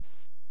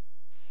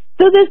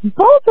So this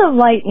bolt of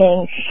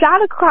lightning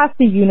shot across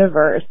the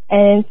universe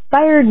and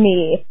inspired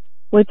me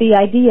with the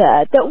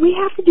idea that we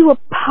have to do a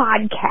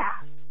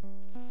podcast.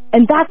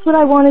 And that's what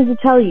I wanted to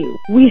tell you.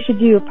 We should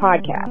do a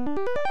podcast.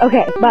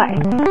 Okay, bye.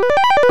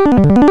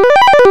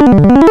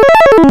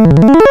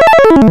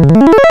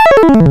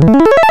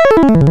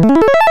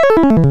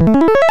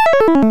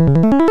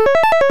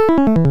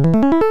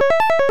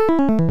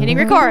 Hitting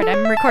record.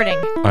 I'm recording.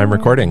 I'm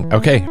recording.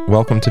 Okay,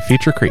 welcome to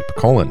Feature Creep, :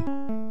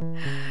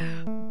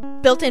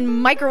 Built-in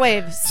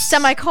microwaves,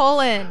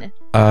 semicolon.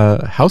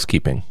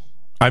 Housekeeping.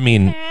 I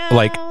mean,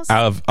 like,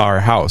 of our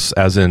house,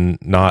 as in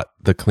not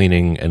the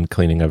cleaning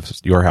of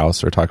your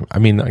house, or talking. I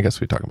mean, I guess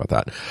we talk about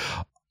that.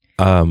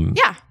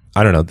 Yeah.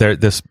 I don't know.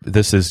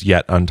 This is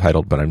yet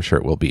untitled, but I'm sure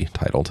it will be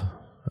titled.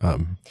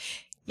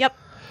 Yep.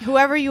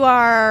 Whoever you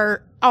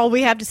are, all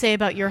we have to say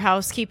about your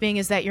housekeeping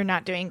is that you're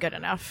not doing good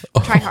enough.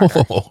 Try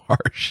harder. Oh,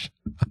 harsh.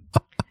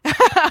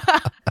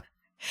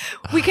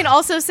 We can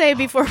also say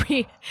before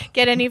we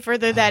get any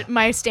further that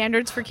my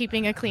standards for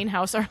keeping a clean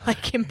house are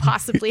like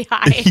impossibly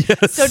high.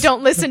 Yes. So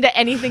don't listen to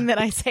anything that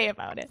I say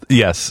about it.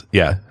 Yes.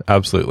 Yeah,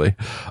 absolutely.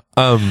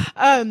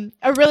 A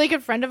really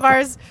good friend of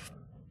ours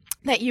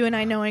that you and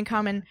I know in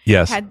common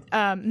Yes. had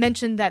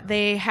mentioned that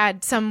they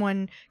had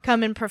someone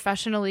come and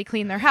professionally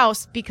clean their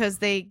house because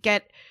they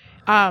get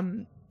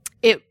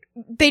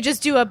they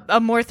just do a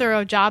more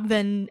thorough job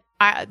than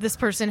this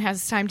person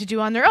has time to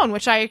do on their own,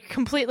 which I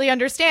completely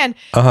understand.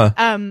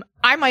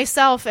 I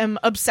myself am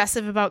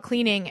obsessive about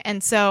cleaning,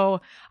 and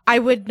so I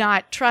would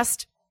not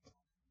trust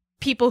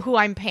people who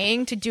I'm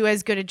paying to do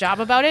as good a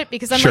job about it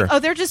because I'm Sure. like, oh,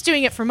 they're just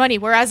doing it for money,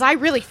 whereas I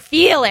really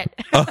feel it.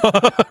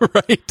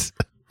 Right.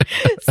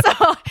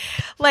 So,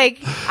 like,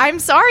 I'm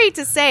sorry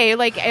to say,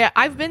 like,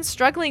 I've been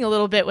struggling a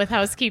little bit with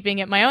housekeeping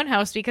at my own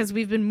house because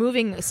we've been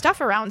moving stuff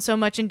around so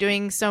much and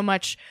doing so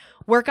much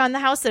work on the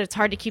house that it's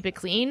hard to keep it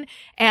clean.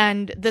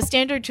 And the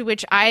standard to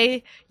which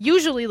I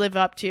usually live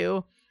up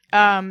to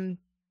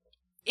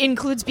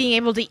includes being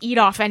able to eat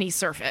off any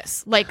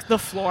surface, like the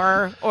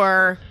floor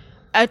or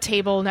a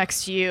table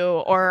next to you,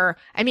 or,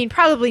 I mean,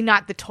 probably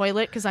not the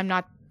toilet because I'm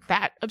not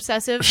that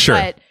obsessive, Sure.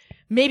 but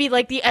maybe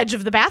like the edge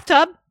of the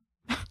bathtub.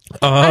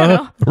 I don't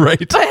know.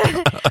 Right.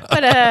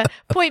 But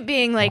point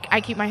being, like,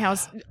 I keep my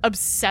house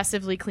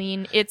obsessively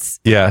clean. It's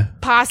Yeah.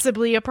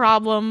 possibly a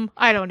problem.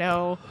 I don't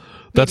know.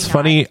 That's Maybe not.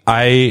 funny.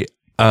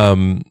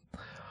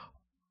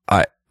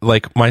 I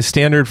like, my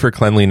standard for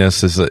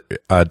cleanliness is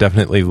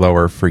definitely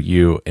lower for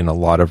you in a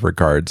lot of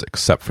regards,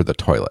 except for the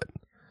toilet.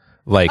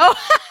 Like,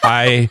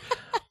 I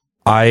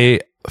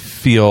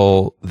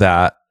feel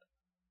that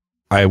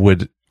I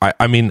would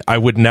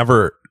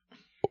never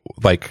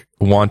like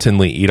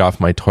wantonly eat off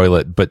my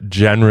toilet, but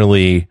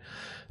generally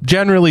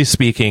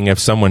speaking, if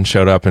someone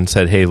showed up and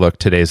said, "Hey, look,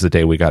 today's the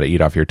day we got to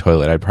eat off your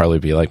toilet," I'd probably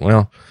be like,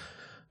 "Well,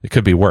 it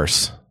could be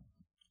worse."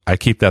 I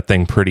keep that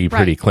thing pretty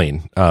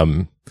clean.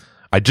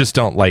 I just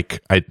don't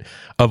like,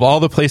 of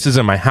all the places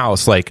in my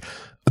house, like,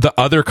 the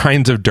other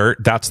kinds of dirt,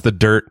 that's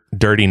the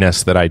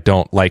dirtiness that I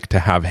don't like to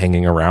have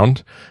hanging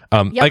around.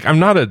 Like, I'm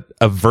not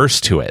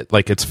averse to it.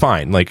 Like, it's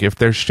fine. Like, if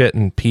there's shit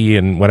and pee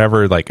and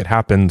whatever, like, it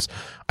happens,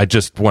 I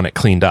just want it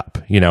cleaned up,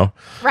 you know?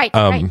 Right.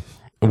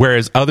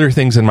 Whereas other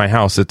things in my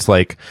house, it's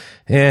like,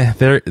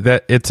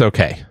 it's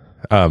okay.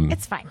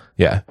 It's fine.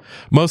 Yeah.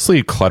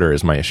 Mostly clutter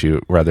is my issue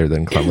rather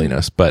than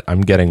cleanliness, but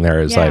I'm getting there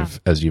as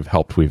as you've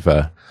helped.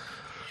 I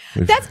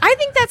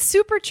think that's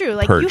super true.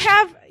 Like, purged.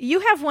 you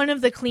have one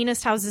of the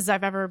cleanest houses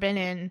I've ever been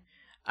in,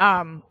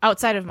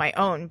 outside of my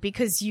own,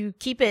 because you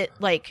keep it,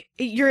 like,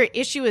 your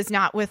issue is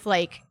not with,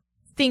 like,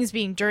 things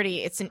being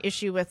dirty. It's an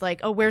issue with,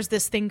 like, oh, where's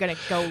this thing going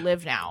to go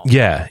live now?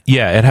 Yeah.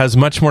 Yeah. It has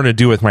much more to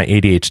do with my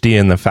ADHD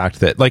and the fact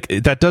that, like,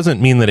 that doesn't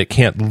mean that it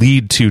can't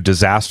lead to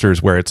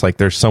disasters where it's like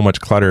there's so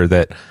much clutter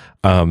that,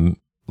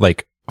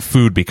 like,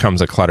 food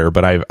becomes a clutter,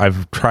 but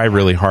I've tried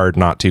really hard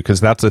not to,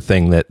 because that's a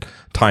thing that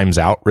times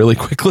out really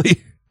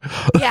quickly.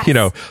 Yes. You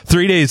know,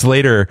 3 days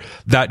later,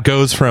 that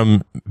goes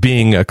from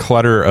being a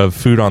clutter of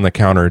food on the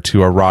counter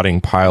to a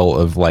rotting pile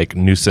of, like,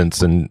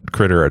 nuisance and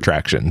critter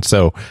attraction.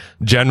 So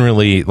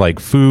generally,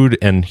 like, food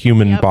and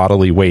human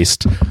bodily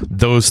waste,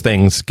 those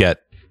things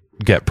get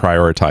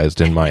prioritized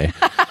in my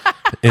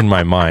in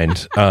my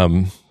mind. How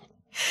long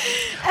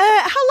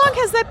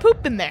has that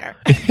poop been there?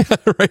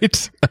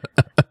 Right.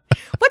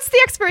 What's the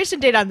expiration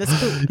date on this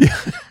poop?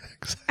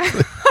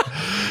 Exactly.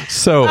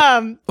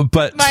 So,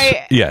 but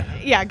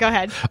yeah, go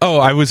ahead. Oh,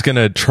 I was going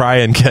to try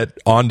and get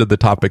onto the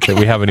topic that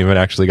we haven't even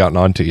actually gotten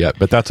onto yet,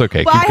 but that's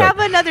okay. Well, Keep I going. have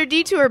another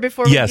detour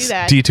before we do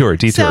that. Detour,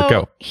 so,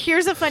 go.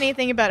 Here's a funny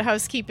thing about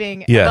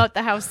housekeeping, Yeah. about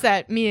the house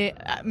that me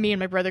and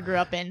my brother grew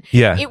up in.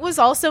 Yeah. It was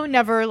also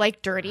never,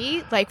 like,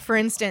 dirty. Like, for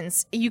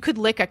instance, you could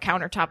lick a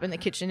countertop in the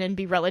kitchen and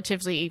be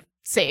relatively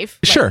safe.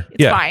 Like, Sure.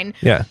 it's fine.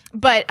 Yeah.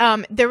 But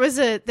there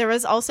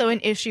was also an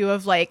issue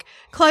of, like,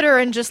 clutter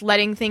and just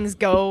letting things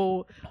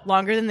go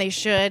longer than they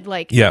should.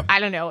 Like, I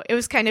don't know. It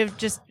was kind of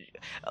just,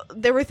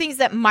 there were things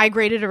that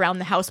migrated around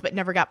the house but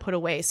never got put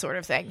away, sort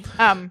of thing.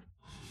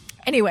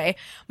 Anyway,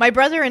 my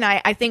brother and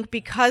I think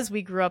because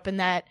we grew up in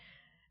that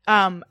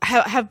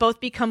have both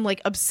become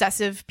like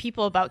obsessive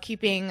people about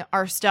keeping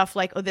our stuff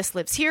like, oh, this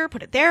lives here,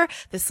 put it there.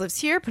 This lives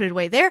here, put it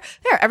away there.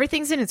 There,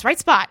 everything's in its right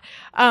spot.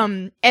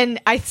 And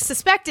I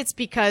suspect it's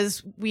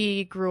because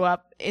we grew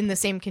up in the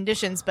same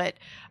conditions, but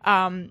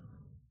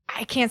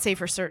I can't say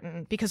for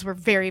certain because we're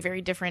very,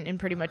 very different in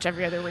pretty much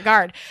every other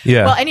regard.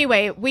 Yeah. Well,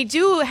 anyway, we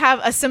do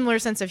have a similar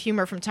sense of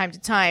humor from time to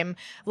time,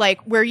 like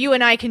where you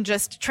and I can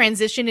just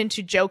transition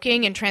into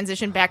joking and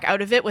transition back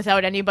out of it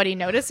without anybody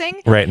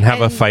noticing. Right. And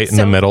have a fight in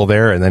the middle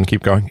there and then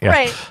keep going. Yeah.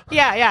 Right.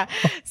 Yeah. Yeah.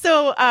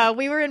 So,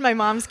 we were in my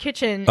mom's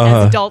kitchen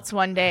as adults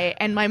one day,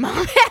 and my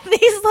mom had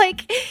these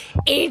like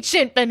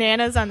ancient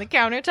bananas on the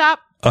countertop.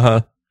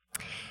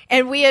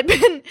 And we had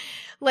been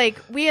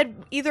we had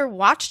either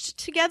watched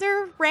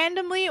together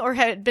randomly or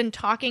had been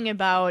talking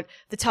about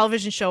the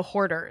television show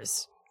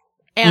Hoarders.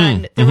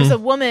 And there was a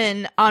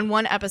woman on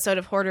one episode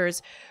of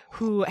Hoarders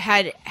who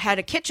had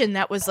a kitchen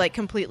that was like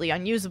completely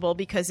unusable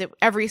because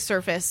every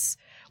surface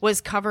was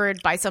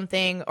covered by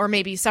something or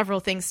maybe several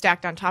things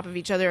stacked on top of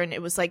each other. And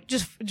it was like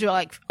just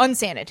like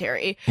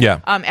unsanitary. Yeah.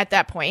 At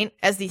that point,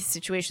 as these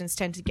situations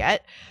tend to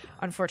get,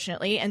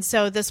 unfortunately. And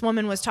so this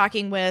woman was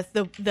talking with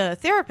the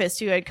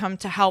therapist who had come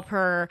to help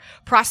her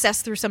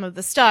process through some of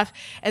the stuff.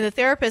 And the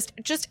therapist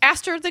just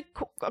asked her the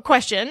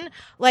question,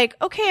 like,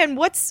 okay, and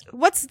what's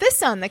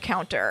this on the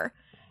counter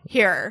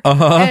here?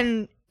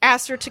 And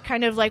asked her to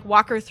kind of like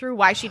walk her through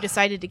why she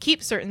decided to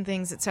keep certain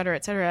things, et cetera,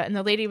 et cetera. And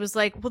the lady was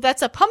like, well,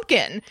 that's a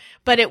pumpkin,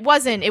 but it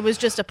wasn't. It was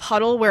just a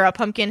puddle where a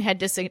pumpkin had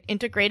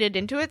disintegrated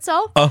into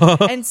itself.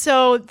 And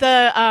so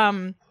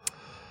the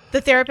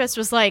therapist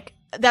was like,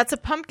 that's a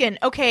pumpkin.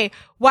 Okay,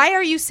 why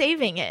are you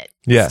saving it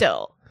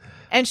still?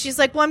 And she's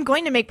like, well, I'm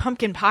going to make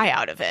pumpkin pie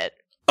out of it.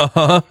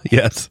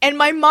 Yes. And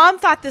my mom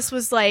thought this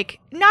was like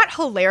not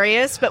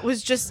hilarious, but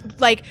was just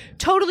like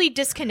totally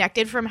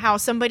disconnected from how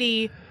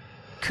somebody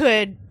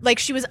could, like,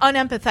 she was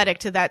unempathetic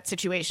to that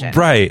situation.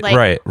 Right, like,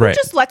 right. Who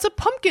just lets a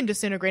pumpkin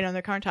disintegrate on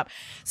their countertop.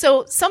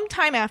 So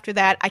sometime after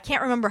that, I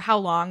can't remember how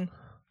long,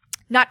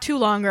 not too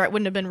long or it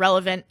wouldn't have been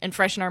relevant and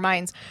fresh in our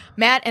minds,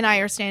 Matt and I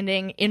are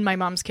standing in my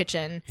mom's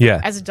kitchen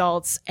as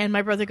adults, and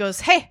my brother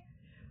goes, hey,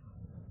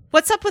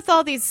 what's up with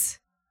all these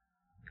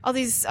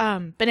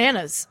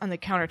bananas on the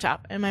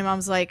countertop? And my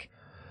mom's like,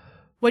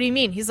 what do you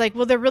mean? He's like,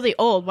 well, they're really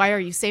old. Why are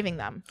you saving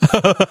them?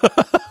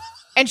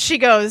 And she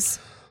goes,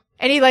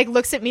 and he like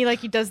looks at me like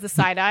he does the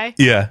side eye.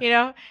 Yeah. You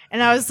know?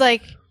 And I was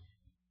like,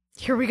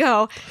 here we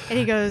go. And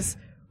he goes,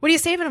 what are you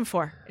saving them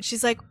for? And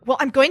she's like, well,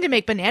 I'm going to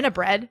make banana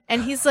bread.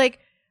 And he's like,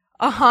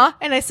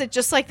 and I said,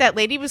 just like that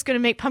lady was going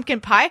to make pumpkin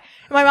pie.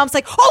 And my mom's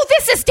like, oh,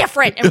 this is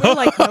different. And we're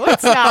like, no,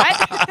 it's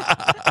not.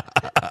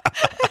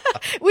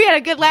 We had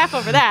a good laugh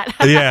over that.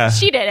 Yeah.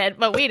 She didn't,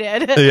 but we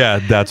did. Yeah,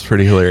 that's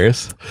pretty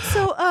hilarious.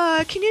 So,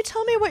 can you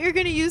tell me what you're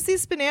going to use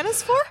these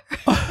bananas for?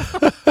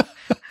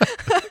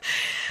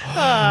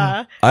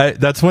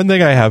 That's one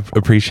thing I have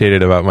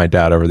appreciated about my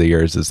dad over the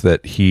years is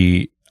that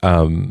he,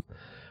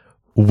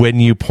 when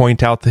you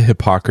point out the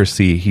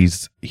hypocrisy,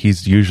 he's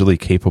usually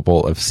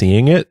capable of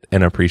seeing it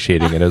and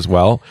appreciating it as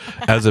well,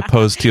 as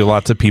opposed to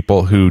lots of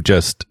people who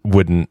just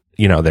wouldn't,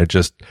 they're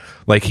just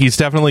like, he's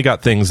definitely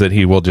got things that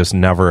he will just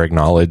never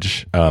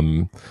acknowledge,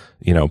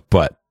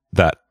 but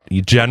that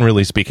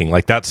generally speaking,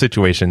 like that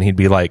situation, he'd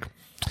be like,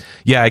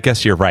 yeah, I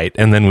guess you're right.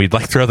 And then we'd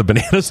like throw the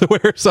bananas away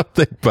or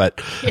something. But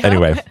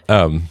anyway,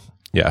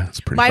 yeah, it's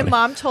pretty funny. My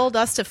mom told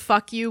us to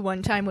fuck you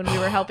one time when we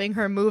were helping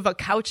her move a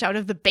couch out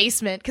of the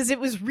basement because it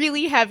was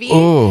really heavy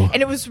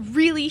and it was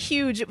really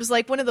huge. It was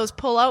like one of those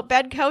pull-out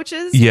bed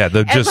couches. Yeah,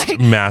 they're just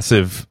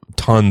massive,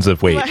 tons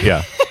of weight.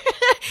 Yeah.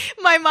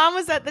 My mom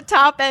was at the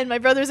top end, my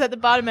brother's at the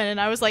bottom end,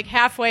 and I was like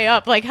halfway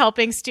up, like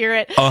helping steer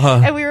it.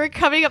 And we were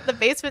coming up the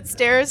basement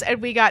stairs,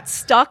 and we got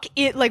stuck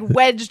in, like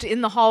wedged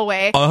in the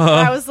hallway. And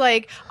I was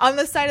like on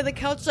the side of the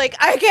couch, like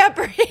I can't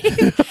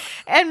breathe.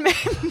 And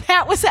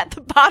Matt was at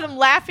the bottom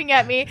laughing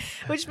at me,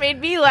 which made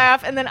me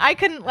laugh. And then I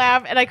couldn't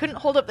laugh, and I couldn't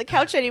hold up the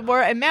couch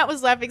anymore. And Matt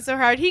was laughing so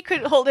hard he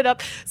couldn't hold it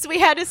up, so we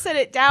had to set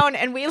it down,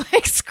 and we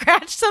like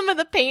scratched some of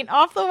the paint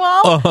off the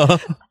wall.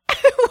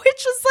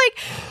 Which was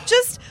like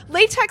just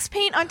latex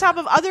paint on top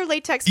of other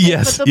latex paint.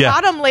 Yes, but the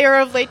bottom layer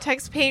of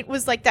latex paint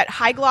was like that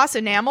high gloss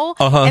enamel,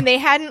 and they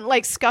hadn't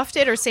like scuffed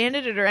it or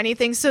sanded it or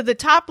anything. So the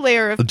top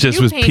layer of just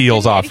new was paint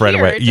peels didn't off right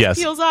adhere. away. It Yes,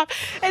 peels off.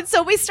 And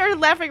so we started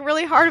laughing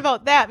really hard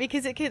about that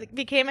because it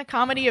became a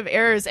comedy of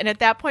errors. And at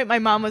that point, my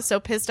mom was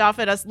so pissed off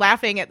at us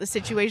laughing at the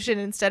situation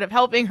instead of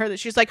helping her that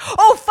she was like,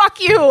 "Oh,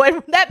 fuck you!"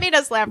 And that made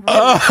us laugh.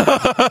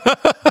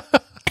 Really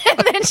And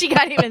then she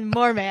got even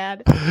more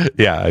mad.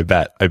 Yeah, I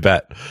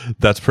bet.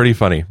 That's pretty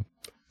funny.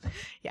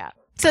 Yeah.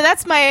 So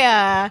that's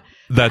my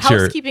that's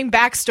housekeeping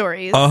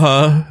backstories.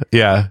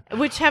 Yeah.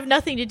 Which have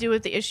nothing to do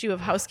with the issue of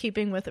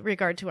housekeeping with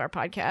regard to our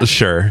podcast.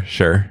 Sure.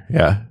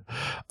 Yeah.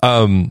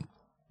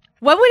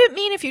 What would it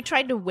mean if you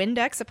tried to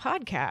Windex a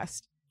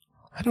podcast?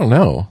 I don't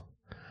know.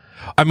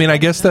 I mean, I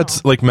guess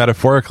that's like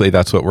metaphorically,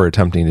 that's what we're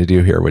attempting to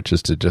do here, which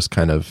is to just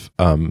kind of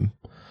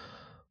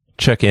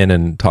check in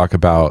and talk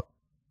about,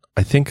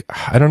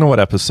 I don't know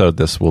what episode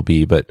this will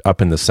be, but up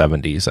in the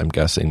 70s, I'm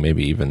guessing,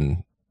 maybe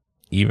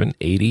even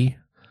 80.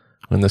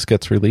 when this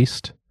gets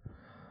released.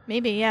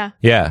 Maybe, yeah.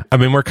 Yeah. I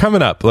mean, we're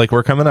coming up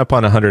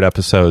on 100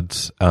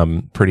 episodes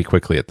pretty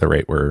quickly at the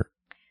rate we're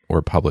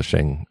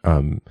publishing,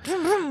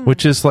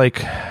 which is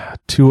like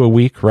 2 a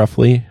week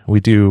roughly. We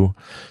do.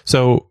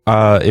 So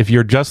if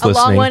you're just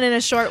listening, a long one and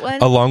a short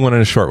one. A long one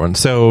and a short one.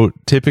 So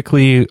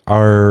typically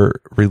our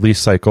release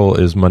cycle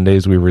is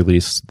Mondays. We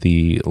release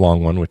the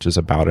long one, which is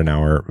about an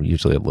hour,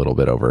 usually a little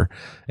bit over,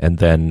 and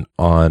then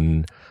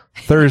on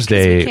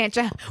Thursday,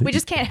 we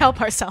just can't help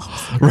ourselves.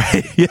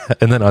 Right. Yeah.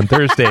 And then on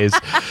Thursdays,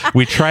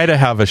 we try to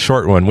have a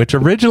short one, which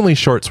originally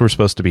shorts were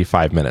supposed to be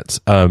 5 minutes.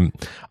 I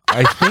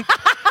think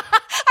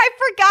I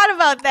forgot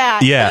about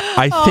that. Yeah.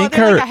 I think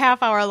they're like a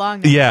half hour long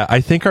now. Yeah. I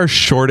think our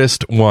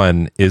shortest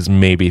one is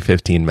maybe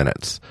 15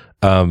 minutes.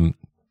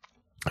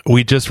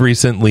 We just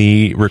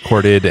recently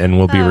recorded and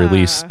will be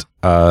released,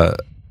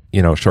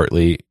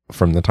 shortly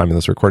from the time of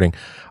this recording.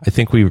 I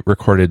think we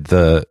recorded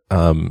the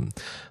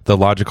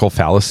logical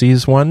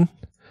fallacies one.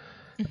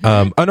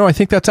 Oh no, I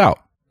think that's out,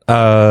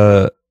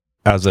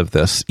 as of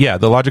this. Yeah.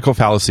 The logical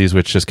fallacies,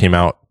 which just came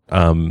out,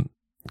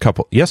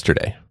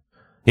 yesterday.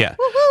 Yeah.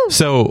 Woo-hoo.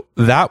 So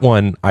that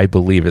one, I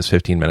believe, is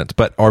 15 minutes,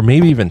 or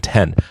maybe even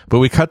 10. But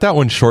we cut that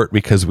one short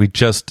because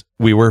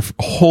we were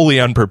wholly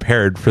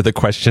unprepared for the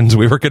questions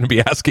we were going to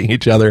be asking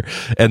each other.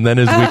 And then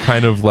as we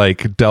kind of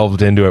like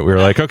delved into it, we were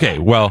like, okay,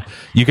 well,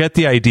 you get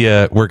the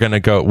idea.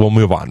 We'll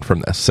move on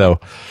from this. So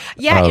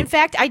yeah, in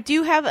fact, I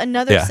do have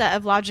another set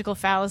of logical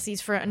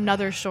fallacies for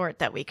another short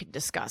that we could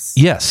discuss.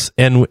 Yes.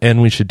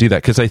 And we should do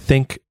that because I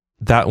think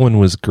that one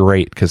was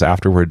great because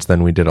afterwards,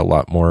 then we did a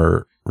lot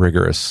more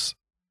rigorous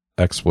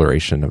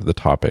exploration of the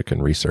topic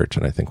and research,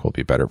 and I think we'll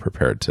be better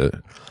prepared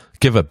to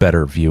give a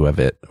better view of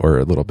it or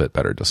a little bit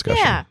better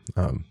discussion.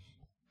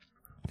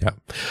 Yeah.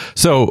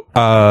 So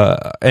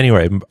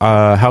anyway,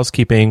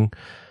 housekeeping.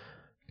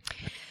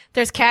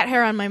 There's cat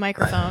hair on my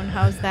microphone.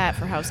 How's that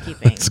for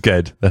housekeeping? That's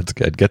good.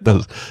 Get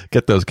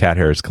those cat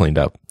hairs cleaned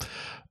up.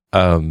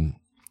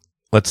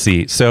 Let's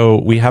see.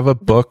 So we have a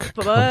book.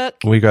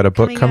 We got a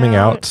book coming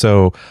out.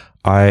 So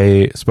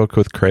I spoke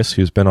with Chris,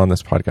 who's been on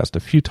this podcast a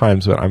few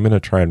times, but I'm going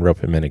to try and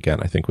rope him in again.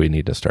 I think we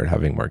need to start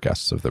having more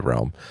guests of the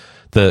realm.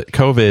 The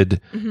COVID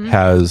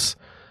has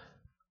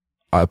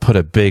put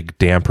a big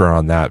damper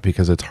on that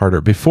because it's harder.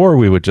 Before,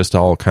 we would just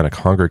all kind of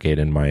congregate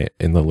in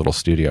the little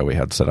studio we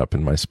had set up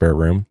in my spare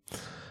room.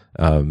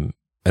 And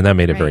that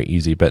made it very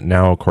easy. But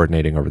now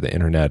coordinating over the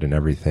internet and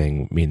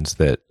everything means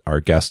that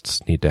our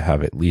guests need to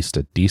have at least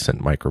a decent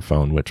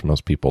microphone, which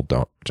most people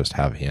don't just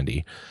have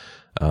handy.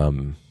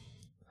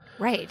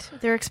 Right.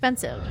 They're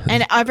expensive.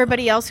 And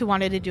everybody else who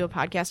wanted to do a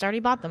podcast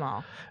already bought them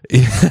all.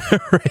 Yeah,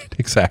 right.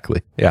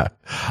 Exactly. Yeah.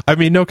 I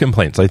mean, no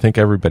complaints. I think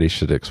everybody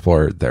should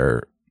explore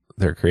their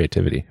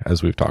creativity,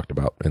 as we've talked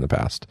about in the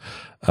past,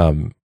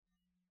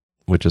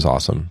 which is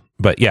awesome.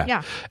 But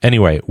yeah.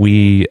 Anyway,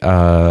 we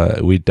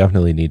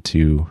definitely need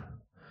to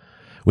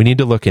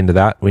look into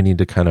that. We need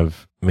to kind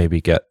of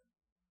maybe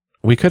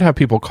we could have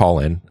people call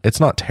in. It's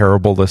not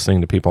terrible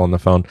listening to people on the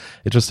phone.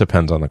 It just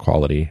depends on the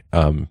quality.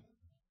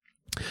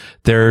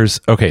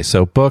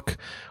 So book,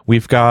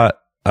 we've got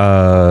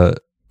more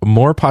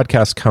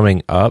podcasts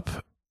coming up.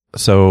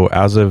 So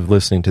as of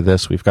listening to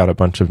this, we've got a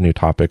bunch of new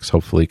topics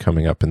hopefully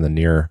coming up in the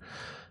near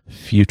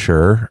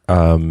future.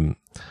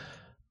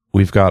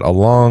 We've got a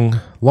long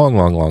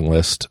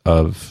list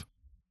of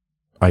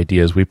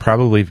ideas. We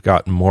probably have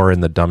got more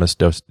in the Dumbest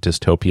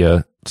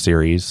Dystopia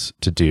series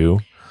to do.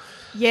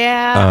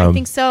 Yeah, I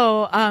think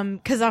so.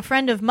 'Cause a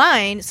friend of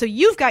mine, so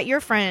you've got your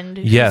friend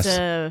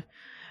who's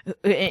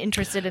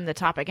interested in the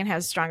topic and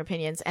has strong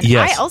opinions. And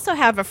I also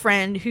have a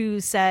friend who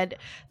said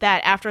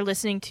that after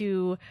listening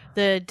to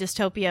the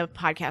Dystopia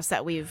podcast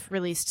that we've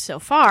released so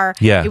far,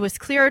 it was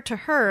clear to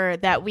her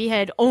that we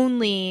had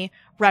only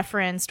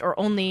referenced or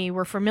only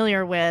were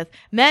familiar with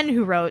men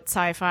who wrote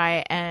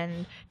sci-fi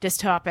and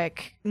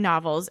dystopic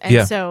novels.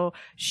 And so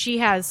she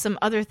has some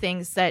other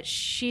things that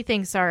she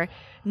thinks are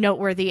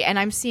noteworthy, and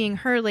I'm seeing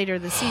her later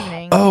this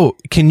evening. Oh,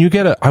 can you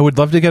I would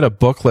love to get a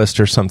book list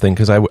or something,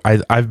 because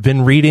I've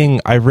been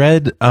reading, I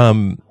read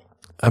a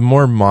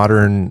more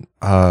modern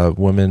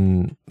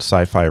woman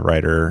sci-fi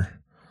writer,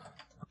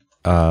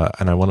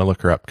 and I want to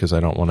look her up because I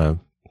don't want to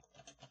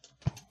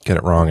get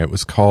it wrong. It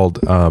was called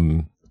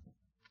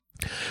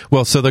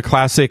so the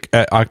classic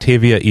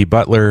Octavia E.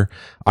 Butler.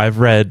 I've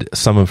read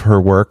some of her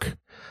work,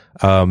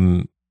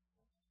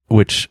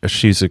 which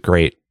she's a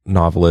great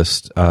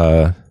novelist.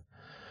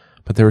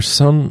 But there was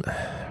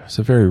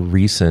a very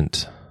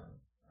recent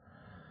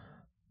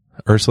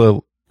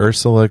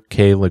Ursula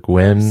K. Le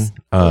Guin.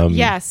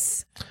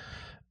 Yes.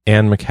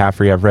 Anne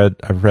McCaffrey.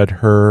 I've read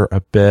her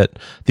a bit.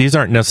 These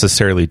aren't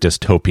necessarily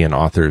dystopian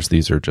authors.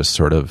 These are just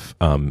sort of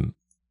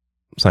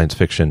science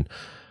fiction.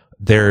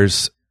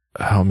 There's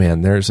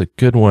a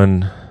good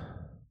one.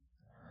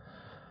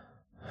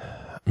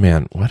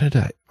 Man, what did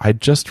I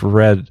just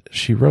read?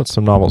 She wrote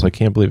some novels. I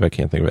can't believe I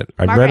can't think of it.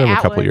 I read them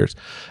a couple of years.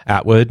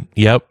 Atwood.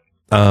 Yep.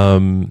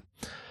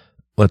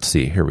 Let's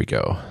see. Here we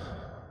go.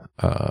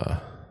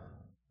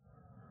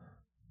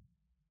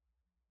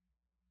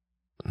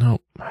 no,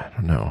 I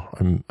don't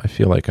know. I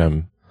feel like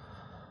I'm.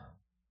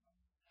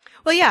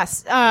 Well,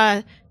 yes.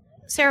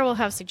 Sarah will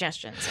have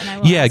suggestions, and I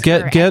will ask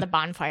her at the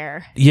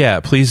bonfire. Yeah,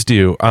 please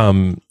do.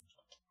 And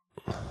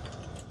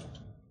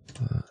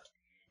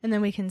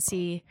then we can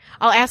see.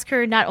 I'll ask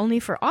her not only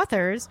for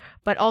authors,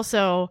 but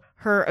also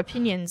her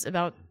opinions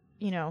about,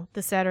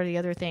 this, that, or the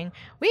other thing.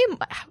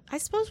 I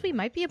suppose we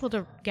might be able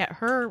to get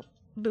her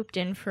looped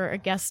in for a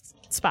guest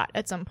spot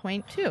at some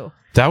point too.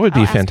 That would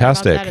be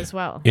fantastic. About that as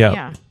well.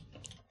 Yeah.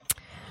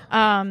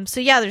 So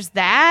yeah, there's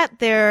that.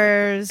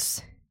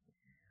 There's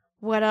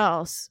what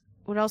else?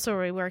 What else are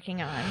we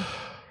working on?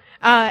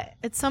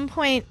 At some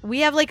point,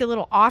 we have like a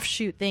little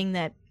offshoot thing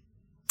that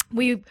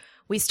we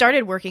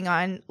started working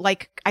on,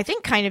 like, I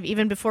think kind of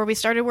even before we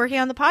started working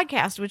on the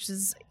podcast, which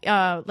is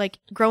like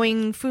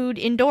growing food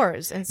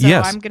indoors. And so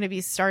I'm going to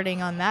be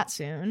starting on that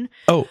soon.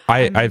 Oh,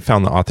 I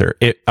found the author.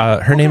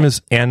 Her name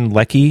is Ann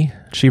Leckie.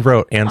 She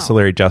wrote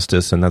Ancillary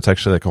Justice, and that's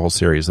actually like a whole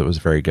series that was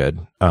very good.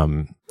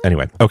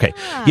 Anyway, okay.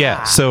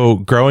 Yeah, so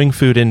growing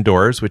food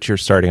indoors, which you're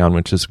starting on,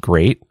 which is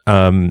great.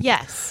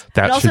 Yes.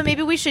 But also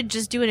maybe we should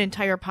just do an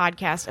entire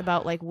podcast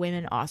about like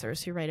women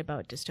authors who write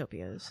about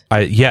dystopias.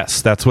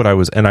 Yes, that's what I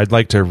was, and I'd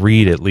like to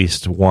read at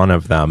least one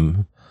of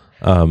them.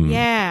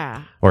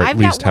 Yeah. Or at I've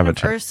least got have one a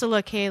of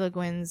Ursula K. Le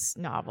Guin's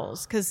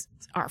novels, because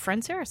our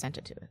friend Sarah sent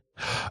it to us.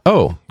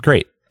 Oh,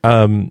 great.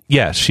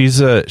 Yeah,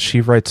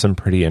 she writes some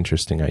pretty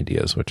interesting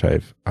ideas, which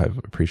I've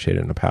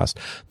appreciated in the past.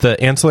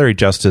 The Ancillary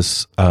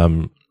Justice,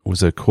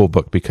 was a cool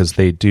book because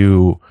they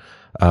do,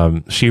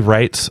 she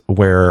writes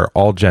where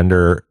all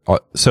gender,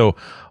 so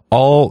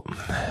all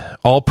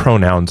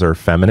pronouns are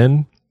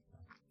feminine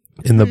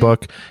in the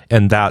book.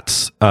 And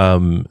that's,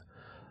 and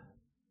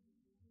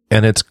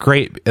it's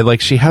great.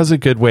 Like, she has a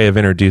good way of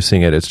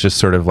introducing it. It's just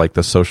sort of like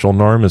the social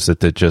norm is that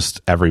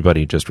just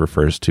everybody just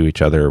refers to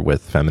each other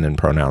with feminine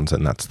pronouns,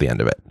 and that's the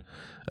end of it.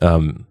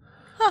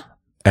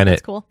 And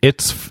that's cool.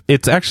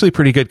 It's actually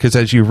pretty good because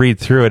as you read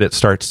through it, it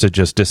starts to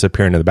just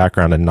disappear into the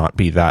background and not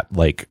be that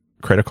like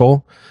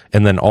critical.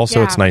 And then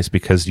also it's nice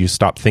because you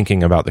stop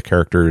thinking about the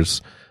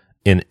characters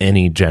in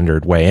any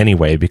gendered way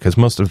anyway, because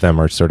most of them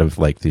are sort of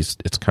like these,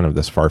 it's kind of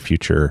this far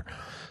future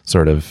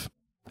sort of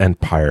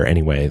empire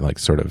anyway, like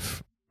sort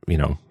of,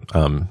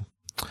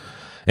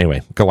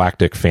 anyway,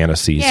 galactic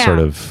fantasy sort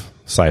of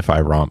sci-fi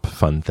romp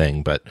fun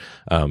thing. But,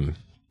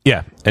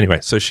 yeah.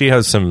 Anyway, so she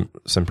has some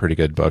pretty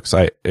good books.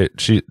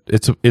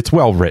 It's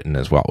well written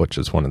as well, which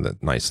is one of the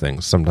nice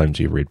things.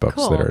 Sometimes you read books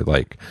that are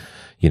like,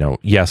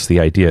 yes, the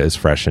idea is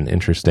fresh and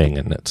interesting,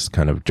 and it's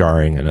kind of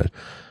jarring in a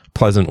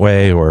pleasant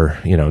way or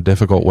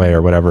difficult way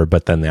or whatever.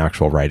 But then the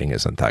actual writing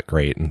isn't that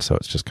great, and so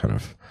it's just kind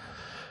of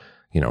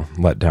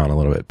let down a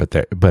little bit.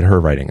 But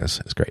her writing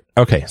is great.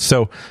 Okay,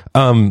 so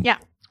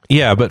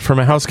yeah. But from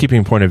a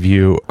housekeeping point of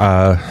view,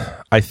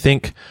 I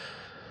think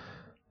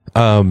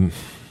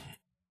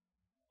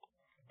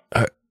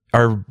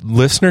our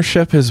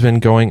listenership has been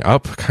going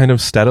up kind of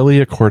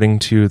steadily according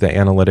to the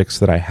analytics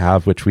that I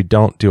have, which we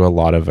don't do a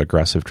lot of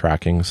aggressive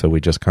tracking. So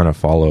we just kind of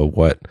follow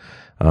what,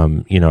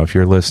 if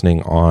you're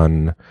listening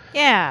on,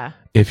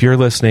 if you're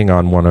listening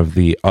on one of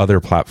the other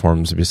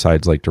platforms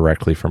besides like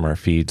directly from our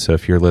feed. So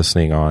if you're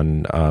listening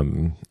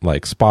on,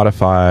 like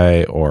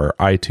Spotify or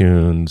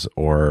iTunes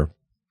or,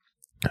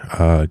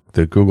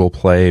 the Google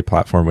Play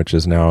platform, which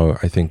is now,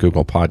 I think,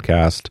 Google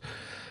Podcast.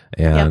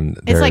 And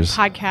it's like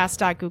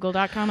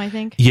podcast.google.com, I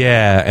think.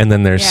 Yeah. And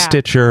then there's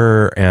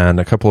Stitcher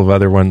and a couple of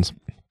other ones.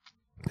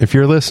 If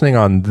you're listening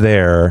on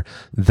there,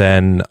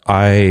 then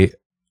I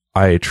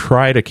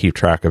try to keep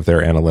track of their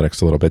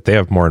analytics a little bit. They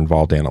have more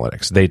involved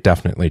analytics. They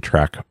definitely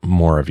track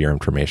more of your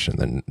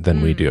information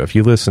than we do. If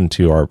you listen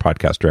to our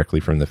podcast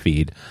directly from the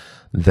feed,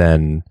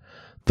 then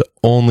the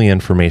only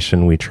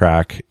information we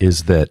track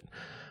is that,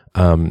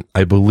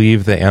 I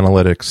believe the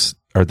analytics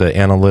or the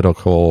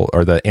analytical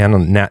or the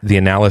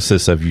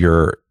analysis of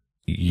your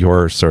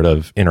sort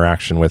of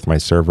interaction with my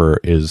server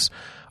is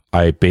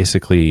I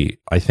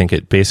think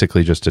it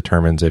basically just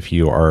determines if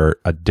you are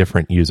a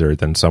different user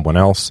than someone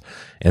else.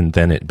 And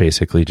then it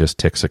basically just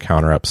ticks a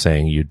counter up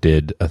saying you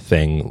did a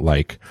thing.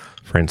 Like,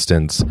 for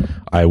instance,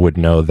 I would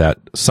know that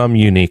some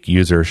unique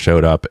user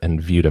showed up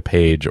and viewed a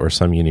page, or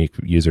some unique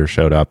user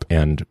showed up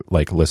and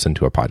like listened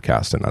to a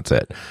podcast, and that's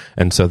it.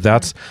 And so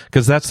that's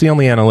the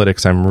only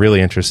analytics I'm really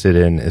interested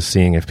in, is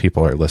seeing if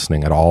people are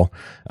listening at all.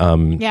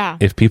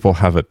 If people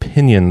have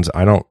opinions,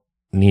 I don't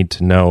need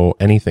to know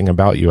anything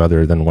about you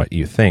other than what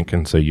you think,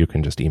 and so you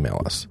can just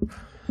email us.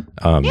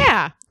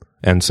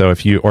 And so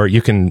if you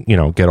can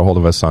get a hold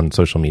of us on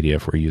social media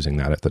if we're using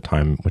that at the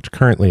time, which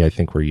currently I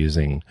think we're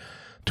using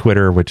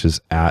Twitter, which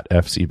is at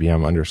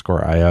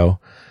FCBM_IO.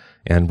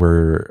 And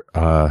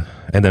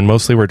and then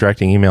mostly we're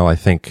directing email, I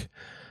think,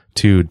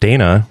 to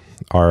Dana,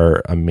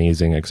 our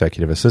amazing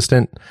executive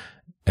assistant.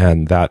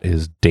 And that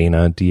is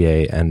Dana,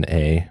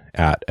 DANA,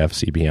 at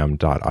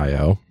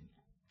FCBM.io.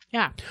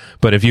 Yeah.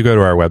 But if you go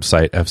to our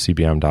website,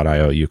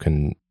 fcbm.io, you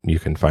can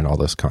find all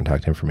this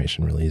contact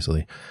information really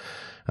easily.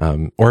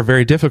 or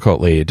very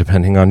difficultly,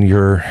 depending on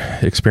your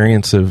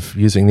experience of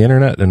using the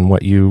internet and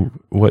what you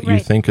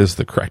think is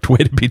the correct way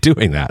to be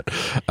doing that.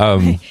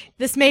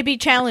 This may be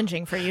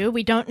challenging for you.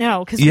 We don't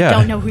know because we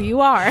don't know who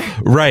you are.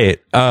 Right.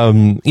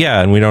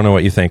 Yeah. And we don't know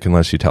what you think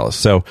unless you tell us.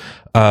 So,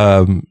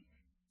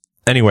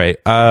 anyway,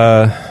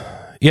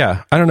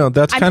 yeah, I don't know.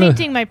 That's kind of... I'm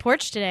painting my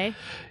porch today.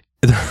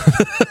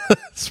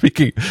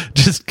 Speaking,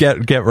 just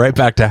get right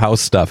back to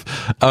house stuff.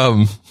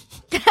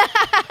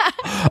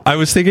 I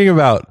was thinking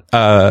about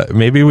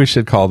maybe we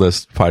should call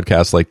this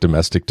podcast like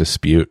Domestic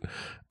Dispute.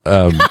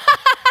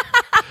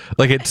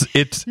 Like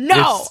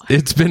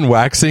it's been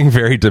waxing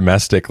very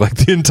domestic like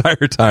the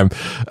entire time.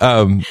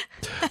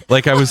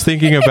 Like I was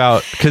thinking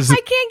about, because I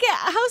can't get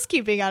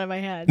housekeeping out of my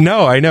head.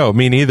 No, I know,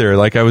 me neither.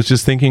 Like I was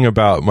just thinking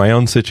about my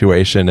own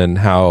situation and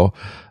how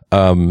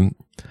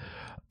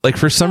like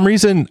for some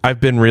reason I've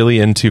been really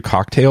into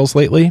cocktails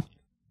lately.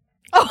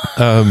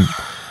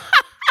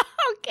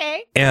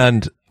 Okay.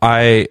 And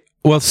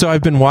so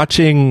I've been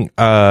watching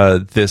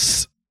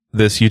this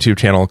YouTube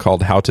channel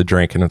called How to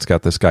Drink, and it's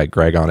got this guy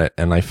Greg on it,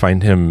 and I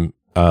find him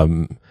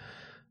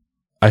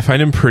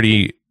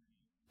pretty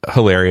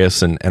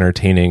hilarious and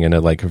entertaining, and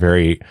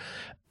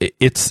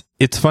it's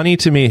funny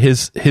to me.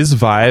 His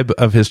vibe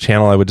of his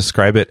channel, I would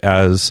describe it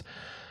as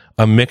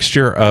a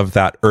mixture of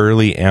that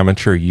early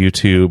amateur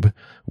YouTube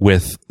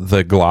with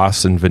the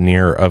gloss and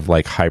veneer of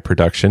like high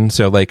production.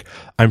 So like,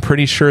 I'm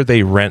pretty sure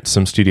they rent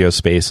some studio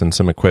space and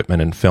some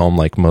equipment and film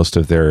like most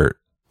of their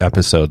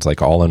episodes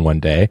like all in one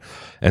day.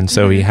 And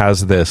so he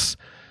has this,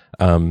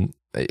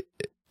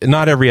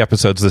 not every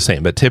episode's the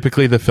same, but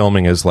typically the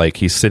filming is like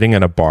he's sitting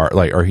at a bar,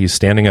 or he's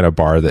standing at a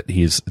bar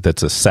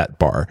that's a set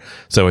bar.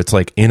 So it's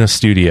like in a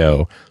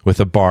studio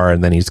with a bar,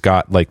 and then he's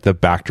got like the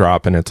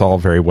backdrop, and it's all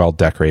very well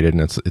decorated,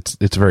 and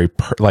it's very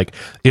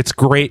it's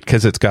great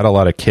because it's got a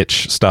lot of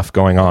kitsch stuff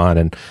going on,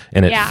 and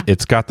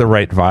it's got the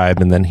right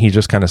vibe. And then he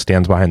just kind of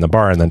stands behind the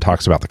bar and then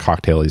talks about the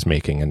cocktail he's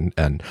making,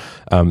 and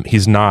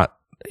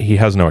he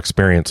has no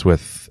experience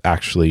with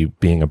actually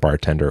being a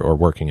bartender or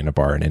working in a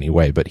bar in any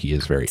way, but he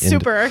is very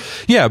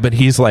but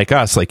he's like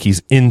us, like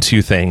he's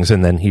into things,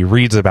 and then he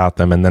reads about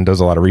them and then does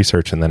a lot of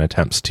research and then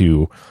attempts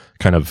to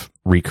kind of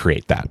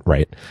recreate that.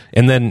 Right.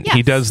 And then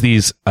he does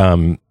these,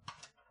 and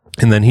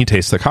then he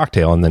tastes the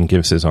cocktail and then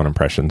gives his own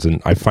impressions.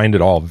 And I find it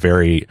all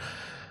very,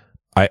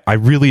 I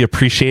really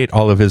appreciate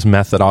all of his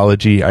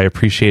methodology. I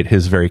appreciate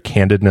his very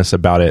candidness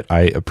about it.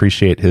 I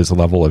appreciate his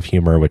level of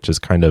humor, which is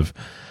kind of,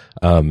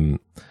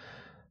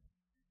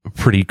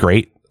 pretty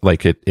great.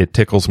 Like it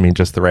tickles me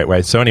just the right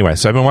way. So anyway,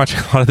 so I've been watching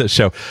a lot of this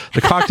show,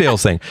 the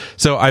cocktails thing.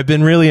 So I've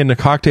been really into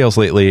cocktails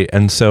lately.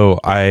 And so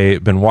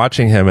I've been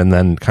watching him and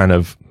then kind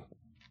of,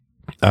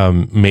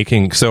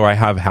 so I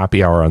have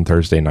happy hour on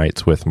Thursday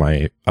nights with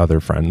my other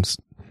friends.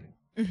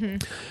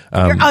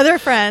 Mm-hmm. Your other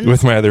friends?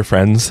 With my other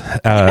friends.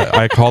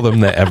 I call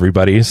them the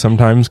everybody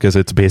sometimes, because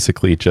it's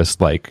basically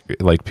just like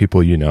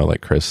people,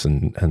 like Chris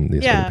and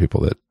these other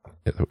people that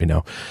we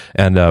know.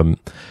 And,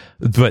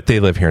 but they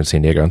live here in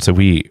San Diego, and so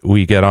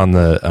we get on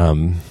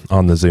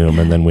the Zoom,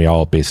 and then we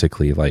all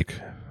basically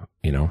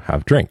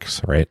have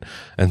drinks, right?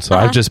 And so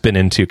I've just been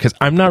into, because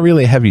I'm not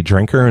really a heavy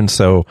drinker, and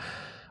so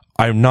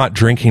I'm not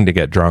drinking to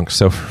get drunk.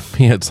 So for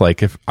me, it's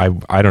like if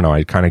I don't know,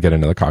 I kind of get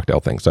into the cocktail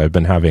thing. So I've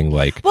been having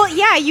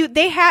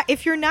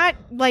if you're not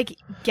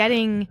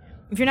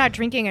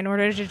drinking in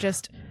order to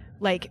just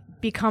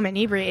become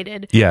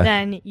inebriated,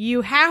 then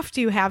you have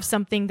to have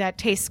something that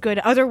tastes good.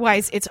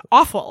 Otherwise, it's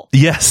awful.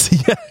 Yes.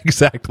 Yeah,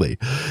 exactly.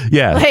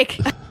 Yeah.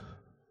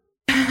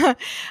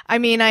 I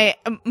mean,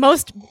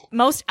 most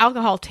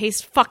alcohol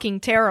tastes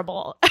fucking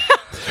terrible.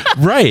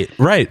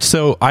 Right.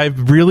 So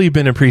I've really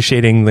been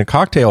appreciating the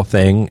cocktail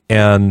thing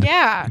and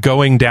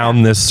going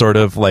down this sort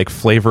of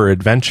flavor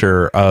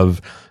adventure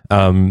of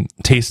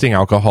tasting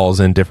alcohols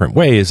in different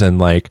ways.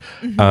 And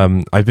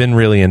I've been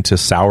really into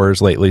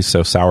sours lately.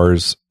 So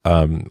sours,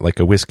 like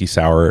a whiskey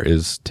sour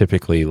is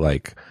typically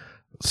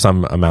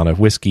some amount of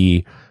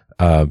whiskey,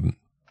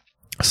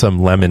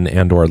 some lemon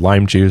and or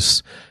lime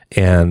juice,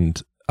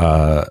 and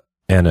an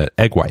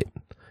egg white,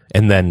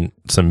 and then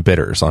some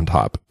bitters on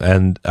top.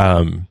 And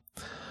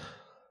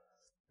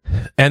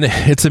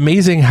it's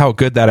amazing how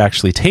good that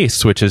actually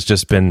tastes, which has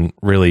just been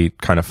really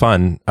kind of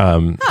fun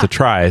to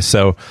try.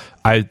 So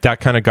that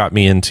kind of got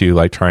me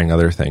into trying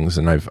other things,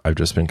 and I've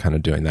just been kind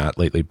of doing that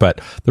lately. But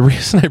the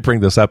reason I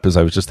bring this up is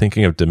I was just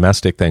thinking of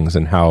domestic things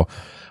and how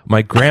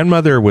my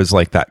grandmother was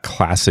that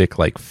classic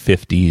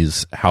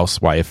 50s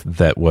housewife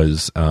that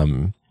was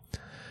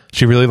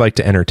she really liked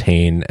to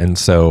entertain, and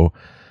so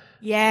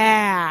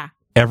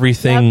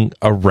everything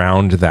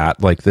around that,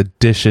 the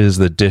dishes,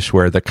 the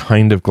dishware, the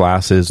kind of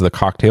glasses, the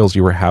cocktails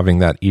you were having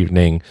that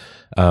evening,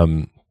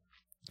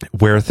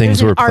 where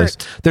things were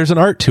placed. There's an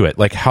art to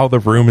it, how the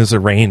room is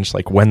arranged,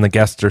 when the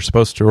guests are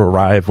supposed to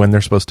arrive, when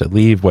they're supposed to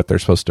leave, what they're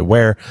supposed to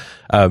wear.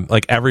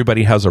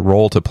 Everybody has a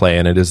role to play,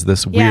 and it is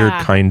this weird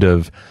kind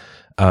of,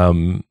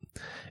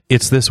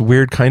 it's this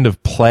weird kind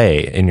of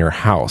play in your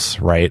house,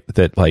 right?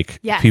 That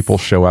people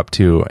show up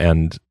to,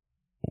 and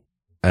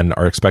and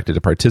are expected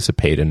to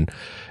participate, and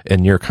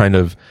you're kind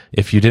of,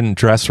 if you didn't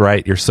dress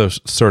right, you're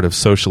sort of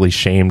socially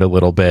shamed a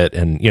little bit,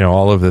 and you know,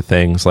 all of the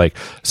things. Like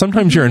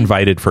sometimes you're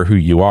invited for who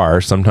you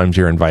are, sometimes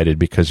you're invited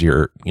because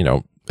you're, you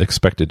know,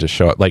 expected to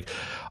show up. Like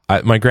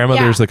my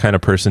grandmother is the kind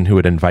of person who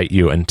would invite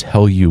you and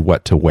tell you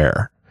what to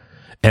wear.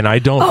 And I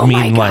don't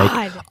mean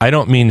like, I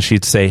don't mean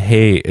she'd say,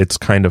 hey, it's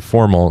kind of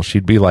formal.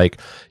 She'd be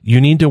like, you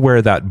need to wear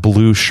that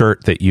blue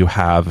shirt that you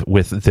have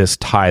with this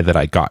tie that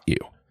I got you.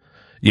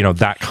 You know,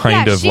 that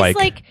kind of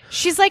like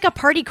she's like a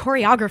party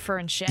choreographer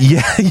and shit.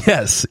 Yeah.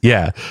 Yes.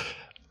 Yeah.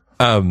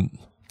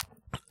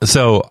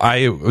 So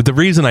the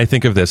reason I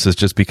think of this is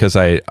just because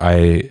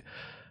I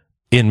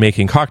in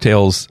making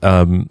cocktails,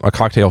 a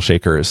cocktail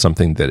shaker is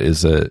something that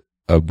is a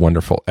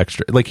wonderful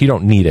extra. Like you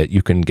don't need it.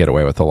 You can get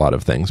away with a lot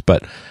of things,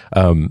 but,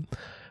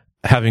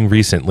 having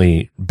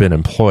recently been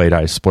employed,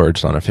 I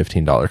splurged on a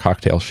 $15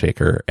 cocktail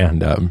shaker,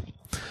 and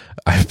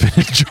I've been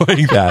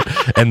enjoying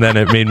that. And then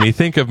it made me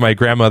think of my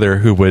grandmother,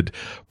 who would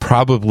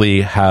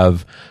probably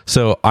have.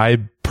 So I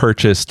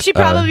purchased. She'd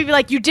probably be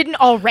like, "You didn't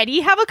already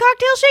have a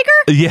cocktail shaker?"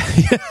 Yeah.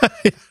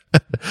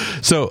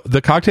 So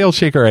the cocktail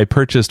shaker I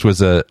purchased was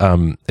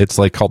it's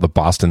like called the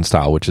Boston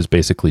style, which is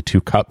basically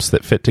 2 cups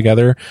that fit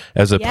together,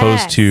 as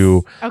opposed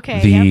to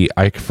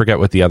I forget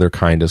what the other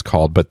kind is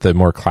called, but the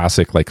more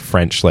classic, like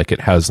French, like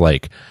it has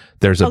like,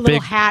 there's a big little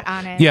hat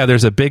on it. Yeah,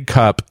 there's a big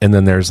cup, and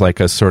then there's like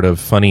a sort of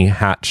funny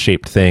hat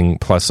shaped thing,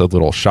 plus a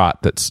little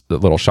shot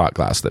shot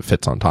glass that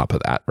fits on top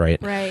of that,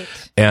 right? Right.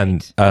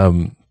 And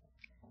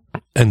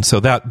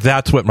so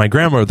that's what my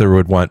grandmother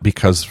would want,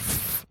 because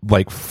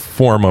like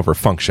form over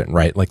function,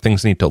 right? Like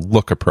things need to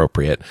look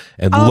appropriate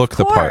and look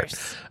the part.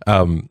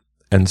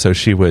 And so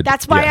she would.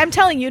 That's why I'm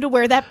telling you to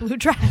wear that blue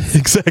dress.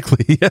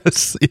 Exactly.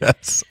 Yes.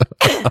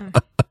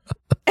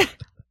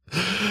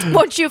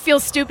 Won't you feel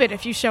stupid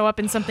if you show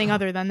up in something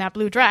other than that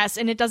blue dress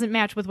and it doesn't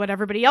match with what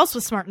everybody else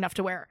was smart enough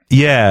to wear?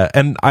 Yeah.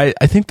 And I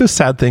think the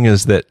sad thing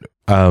is that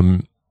I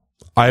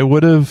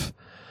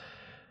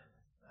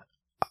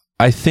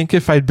think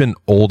if I'd been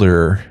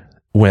older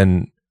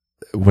when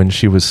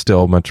she was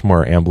still much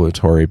more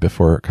ambulatory,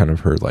 before kind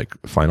of her like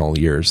final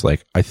years,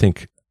 like I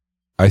think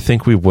I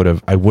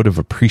would have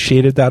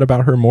appreciated that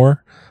about her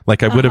more.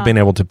 Like I would have been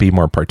able to be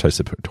more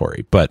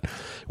participatory. But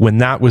when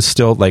that was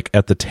still like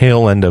at the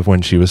tail end of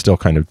when she was still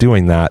kind of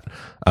doing that,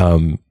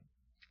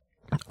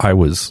 I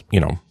was,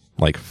 you know,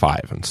 like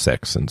 5 and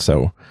 6. And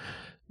so,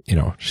 you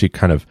know, she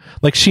kind of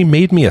like, she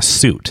made me a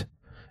suit.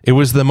 It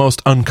was the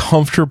most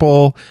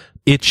uncomfortable,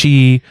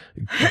 itchy,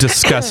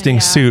 disgusting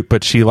suit,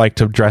 but she liked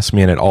to dress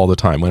me in it all the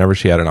time whenever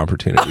she had an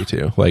opportunity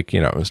to. Like,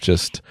 you know, it was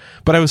just,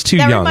 but I was too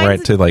young,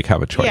 right, to like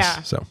have a choice.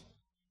 Yeah. So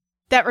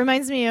that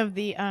reminds me of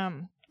the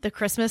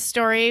Christmas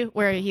Story,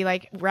 where he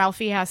like,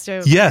 Ralphie has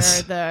to wear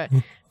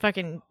the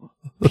fucking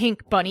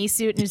pink bunny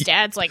suit, and his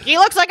dad's like, he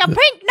looks like a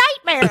pink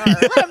nightmare,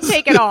 let him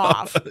take it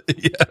off.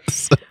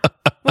 Yes.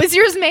 Was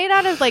yours made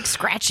out of like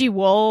scratchy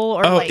wool,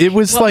 or like, it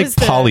was like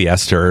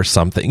polyester or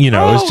something, you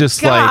know? It was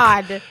just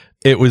like,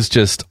 it was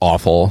just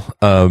awful.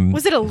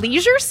 Was it a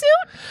leisure suit?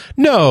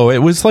 No, it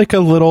was like a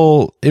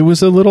little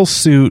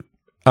suit.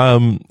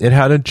 It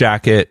had a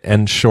jacket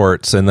and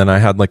shorts, and then I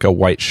had like a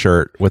white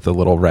shirt with a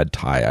little red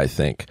tie, I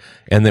think.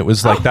 And it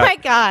was like that. Oh my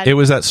God. It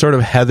was that sort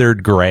of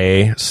heathered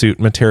gray suit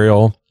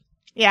material.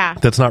 Yeah.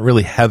 That's not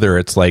really heather.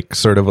 It's like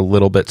sort of a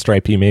little bit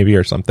stripy maybe,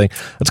 or something.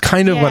 That's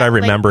kind of what I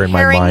remember like in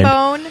my mind.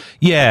 Herringbone?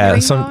 Yeah.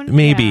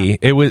 Maybe.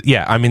 It was,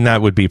 yeah. I mean,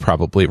 that would be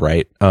probably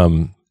right.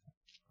 And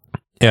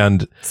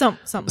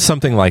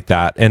something like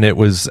that. And it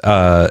was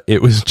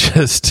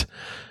just,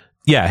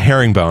 yeah,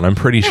 herringbone. I'm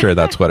pretty sure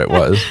that's what it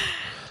was.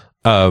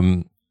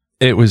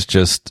 It was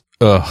just,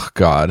 oh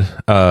God.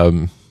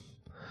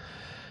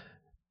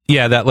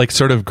 Yeah, that like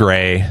sort of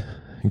gray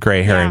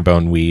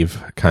herringbone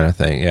weave kind of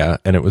thing. Yeah.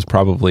 And it was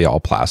probably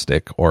all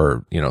plastic,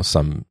 or, you know,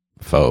 some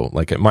faux,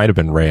 like it might've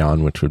been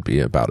rayon, which would be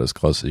about as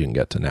close as you can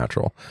get to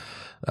natural.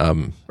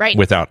 Right.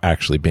 Without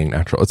actually being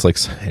natural. It's like,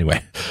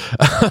 anyway.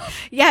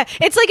 Yeah.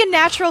 It's like a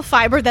natural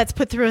fiber that's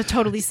put through a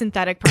totally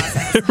synthetic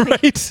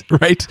process.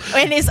 Right.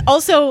 And it's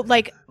also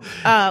like,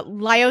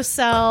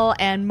 Lyocell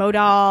and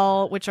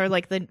Modal, which are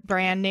like the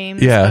brand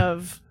names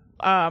of,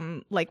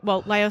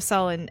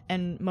 Lyocell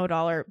and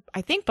Modal are,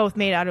 I think, both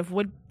made out of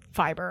wood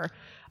fiber.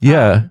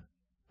 Yeah.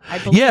 I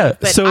believe,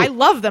 but so I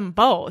love them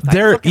both.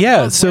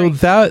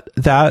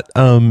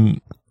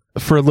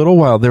 For a little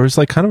while, there was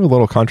like kind of a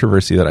little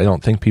controversy that I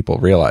don't think people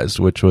realized,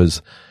 which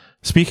was,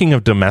 speaking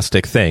of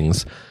domestic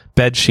things,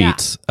 bed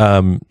sheets.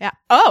 Yeah.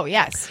 Oh,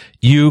 yes.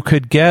 You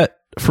could get,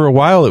 for a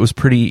while, it was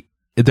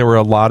there were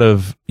a lot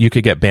of, you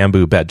could get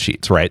bamboo bed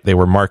sheets, right? They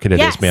were marketed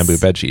as bamboo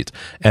bed sheets.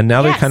 And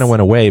now they kind of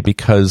went away,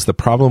 because the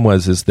problem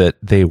is that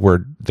they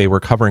were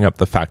covering up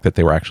the fact that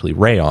they were actually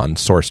rayon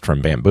sourced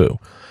from bamboo.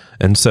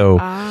 And so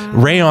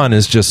rayon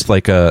is just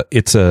like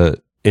it's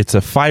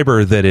a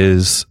fiber that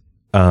is,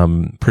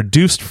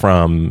 produced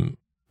from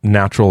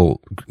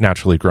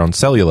naturally grown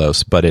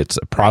cellulose, but it's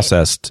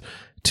processed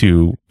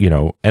to, you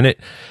know, and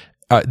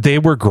They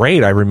were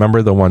great. I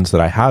remember the ones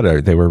that I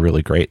had. They were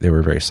really great. They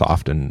were very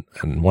soft and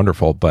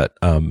wonderful. But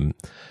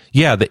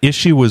yeah, the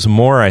issue was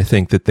more, I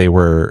think, that they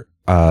were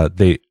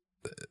the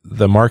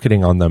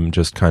marketing on them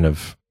just kind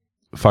of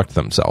fucked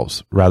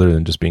themselves rather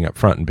than just being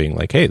upfront and being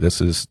like, hey,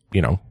 this is,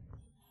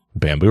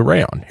 bamboo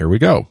rayon. Here we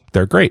go.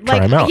 They're great. Try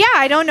them out. Yeah,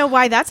 I don't know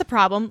why that's a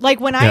problem. Like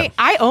when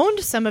I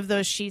owned some of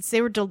those sheets,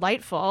 they were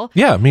delightful.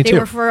 Yeah, me too. They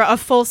were for a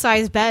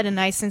full-size bed,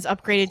 and I since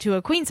upgraded to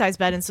a queen-size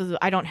bed, and so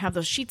I don't have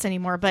those sheets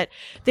anymore. But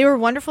they were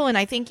wonderful, and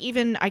I think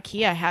even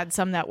IKEA had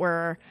some that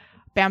were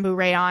bamboo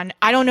rayon.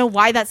 I don't know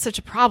why that's such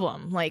a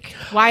problem. Like,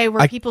 why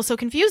were people so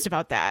confused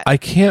about that? I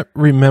can't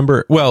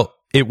remember. Well,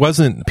 it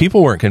wasn't,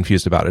 people weren't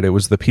confused about it. It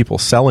was the people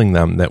selling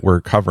them that were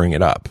covering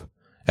it up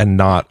and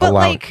not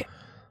allowing.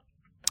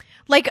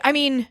 I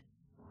mean,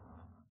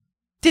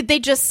 did they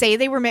just say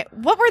they were?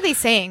 What were they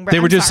saying? They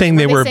were just saying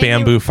they were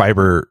bamboo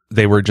fiber.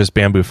 They were just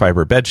bamboo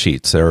fiber bed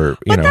sheets, or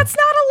But that's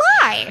not a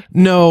lie.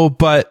 No,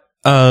 but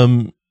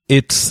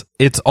it's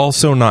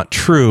also not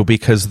true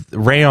because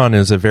rayon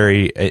is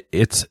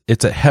it's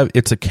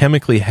a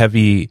chemically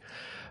heavy.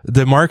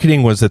 The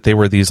marketing was that they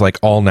were these like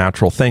all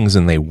natural things,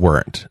 and they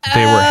weren't.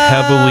 They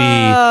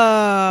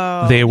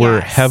were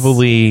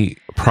heavily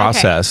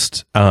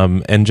processed.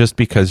 Okay. And just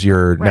because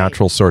your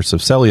natural source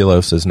of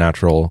cellulose is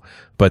natural,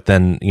 but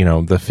then,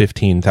 the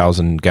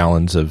 15,000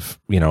 gallons of,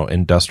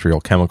 industrial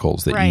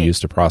chemicals that you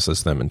use to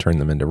process them and turn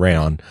them into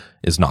rayon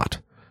is not.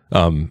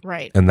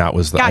 Right. And that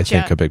was, I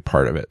think, a big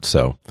part of it.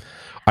 So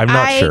I'm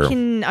not sure. I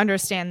can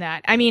understand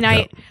that. I mean,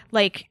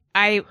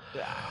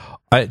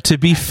 to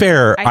be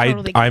fair,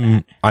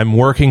 I'm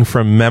working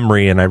from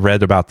memory, and I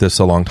read about this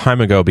a long time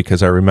ago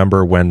because I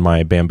remember when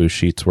my bamboo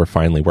sheets were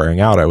finally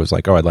wearing out, I was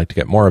like, oh, I'd like to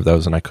get more of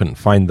those, and I couldn't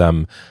find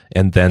them.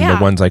 And then the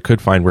ones I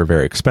could find were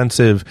very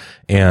expensive.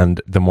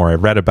 And the more I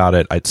read about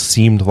it, it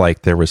seemed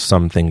like there was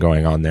something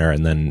going on there.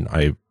 And then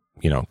I,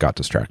 got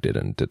distracted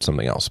and did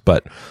something else.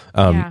 But,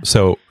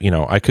 so,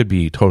 I could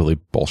be totally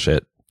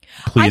bullshit.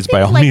 Please,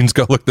 by all means,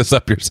 go look this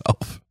up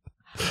yourself.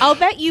 I'll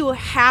bet you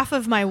half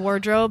of my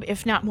wardrobe,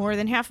 if not more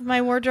than half of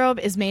my wardrobe,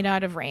 is made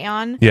out of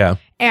rayon. Yeah.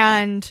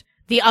 And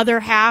the other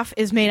half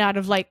is made out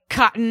of like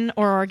cotton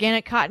or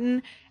organic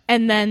cotton.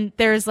 And then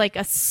there's like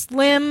a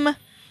slim,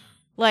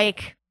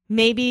 like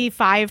maybe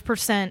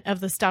 5% of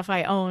the stuff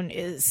I own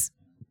is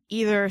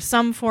either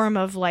some form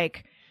of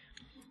like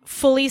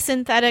fully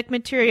synthetic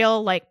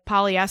material like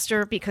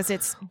polyester because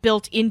it's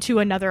built into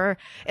another,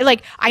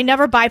 like I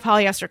never buy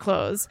polyester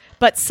clothes,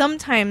 but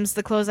sometimes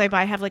the clothes I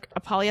buy have like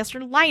a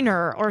polyester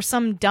liner or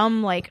some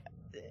dumb like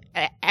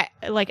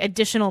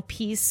additional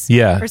piece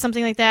or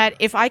something like that.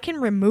 If I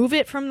can remove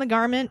it from the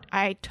garment,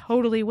 I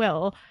totally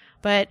will,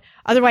 but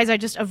otherwise I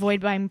just avoid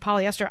buying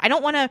polyester.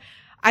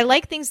 I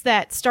like things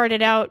that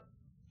started out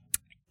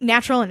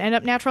natural and end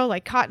up natural,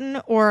 like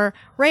cotton or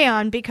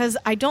rayon, because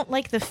I don't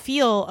like the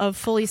feel of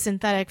fully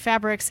synthetic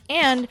fabrics.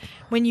 And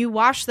when you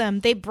wash them,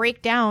 they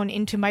break down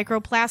into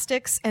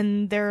microplastics,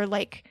 and they're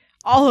like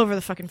all over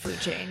the fucking food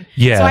chain.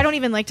 Yeah. So I don't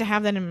even like to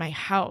have that in my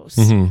house.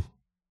 Mm-hmm.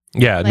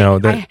 Yeah,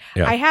 like,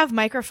 I have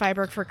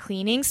microfiber for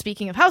cleaning,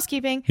 speaking of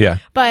housekeeping. Yeah.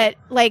 But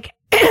like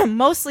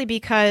mostly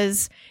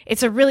because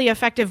it's a really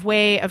effective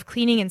way of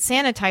cleaning and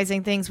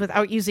sanitizing things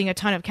without using a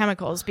ton of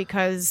chemicals,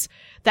 because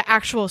the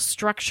actual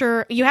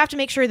structure, you have to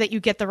make sure that you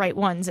get the right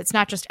ones. It's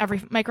not just every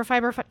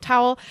microfiber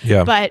towel,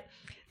 but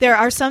there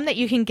are some that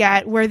you can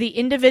get where the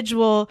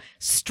individual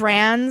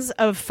strands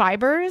of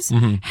fibers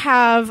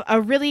have a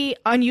really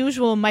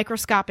unusual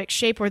microscopic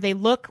shape where they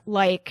look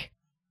like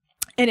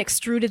an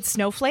extruded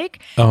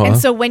snowflake. And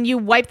so when you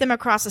wipe them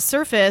across a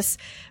surface,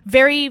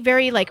 very,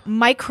 very like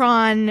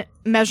micron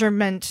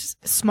measurement,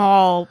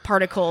 small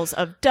particles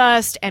of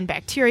dust and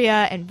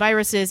bacteria and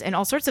viruses and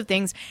all sorts of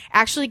things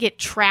actually get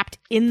trapped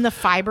in the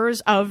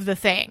fibers of the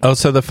thing. Oh,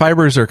 so the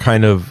fibers are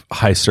kind of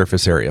high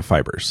surface area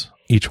fibers,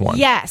 each one.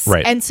 Yes.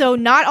 Right. And so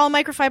not all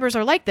microfibers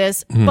are like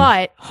this,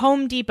 but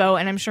Home Depot,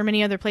 and I'm sure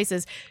many other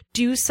places,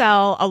 do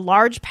sell a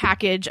large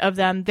package of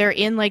them. They're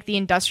in like the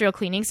industrial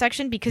cleaning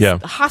section because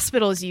the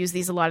hospitals use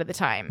these a lot of the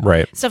time.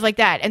 Right. Stuff like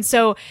that. And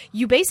so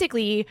you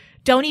basically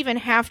don't even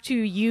have to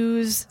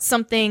use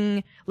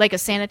something like a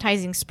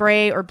sanitizing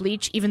spray or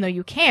bleach, even though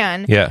you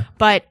can. Yeah.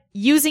 But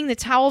using the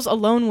towels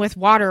alone with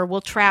water will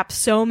trap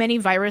so many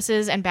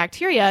viruses and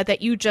bacteria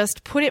that you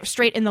just put it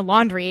straight in the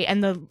laundry,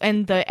 and the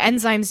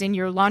enzymes in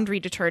your laundry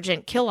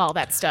detergent kill all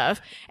that stuff,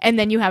 and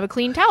then you have a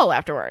clean towel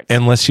afterwards.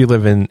 Unless you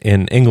live in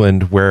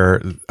England,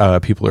 where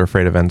people are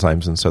afraid of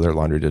enzymes, and so their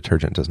laundry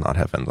detergent does not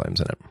have enzymes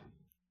in it.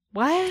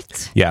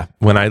 What? Yeah.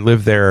 When I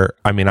lived there,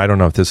 I mean, I don't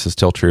know if this is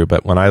still true,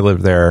 but when I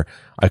lived there,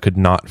 I could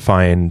not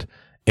find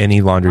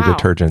any laundry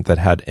detergent that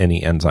had any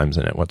enzymes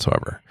in it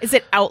whatsoever. Is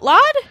it outlawed?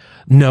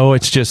 No,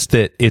 it's just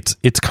that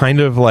it's kind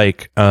of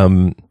like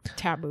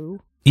taboo.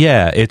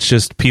 Yeah, it's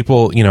just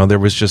people, there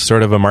was just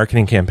sort of a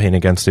marketing campaign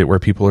against it where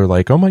people are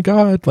like, oh my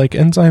God, like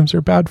enzymes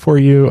are bad for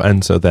you.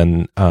 And so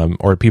then,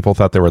 or people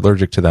thought they were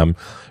allergic to them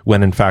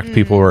when in fact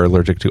people were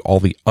allergic to all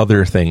the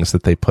other things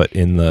that they put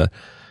in the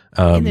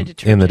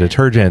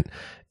detergent.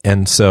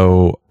 And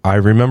so I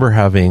remember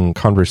having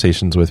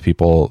conversations with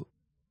people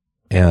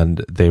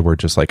and they were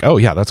just like, oh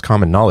yeah, that's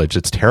common knowledge.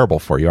 It's terrible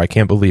for you. I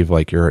can't believe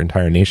like your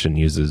entire nation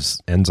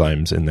uses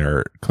enzymes in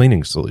their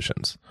cleaning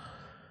solutions.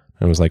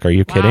 I was like, are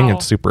you kidding? Wow.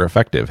 It's super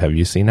effective. Have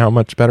you seen how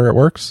much better it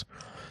works?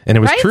 And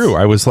it was Right? true.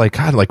 I was like,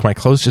 God, like my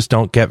clothes just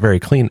don't get very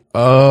clean.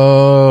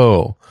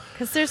 Oh,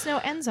 Because there's no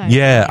enzyme.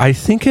 yeah. I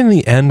think in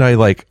the end,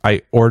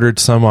 I ordered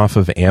some off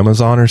of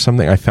Amazon or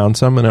something. I found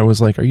some and I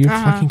was like, are you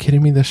fucking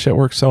kidding me? This shit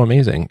works so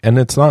amazing. And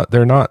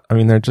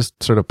they're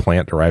just sort of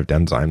plant derived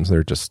enzymes.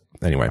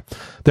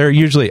 They're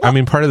usually,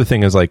 part of the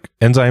thing is like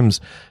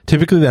enzymes,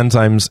 typically the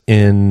enzymes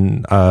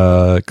in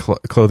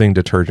clothing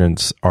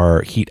detergents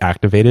are heat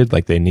activated.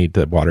 Like they need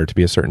the water to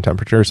be a certain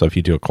temperature. So if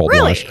you do a cold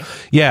wash,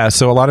 yeah.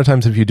 So a lot of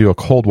times if you do a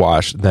cold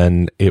wash,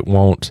 then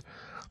the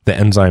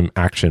enzyme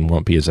action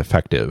won't be as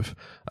effective.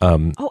 I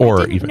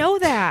didn't know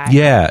that.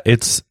 Yeah,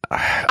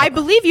 I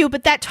believe you,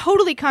 but that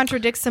totally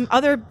contradicts some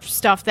other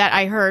stuff that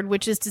I heard,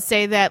 which is to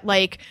say that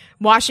like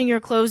washing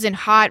your clothes in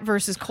hot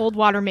versus cold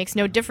water makes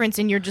no difference,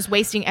 and you're just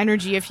wasting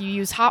energy if you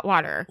use hot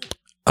water.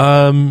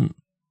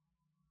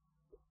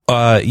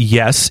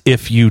 Yes,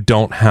 if you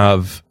don't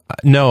have,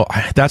 no,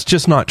 that's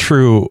just not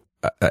true.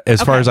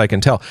 As far as I can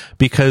tell,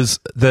 because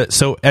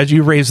so as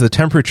you raise the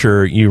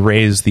temperature, you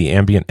raise the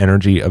ambient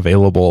energy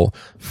available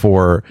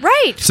for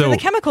for the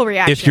chemical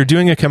reaction. If you're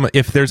doing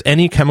if there's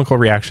any chemical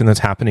reaction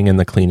that's happening in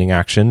the cleaning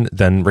action,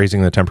 then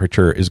raising the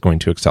temperature is going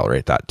to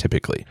accelerate that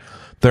typically.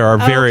 There are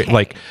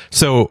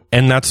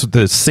and that's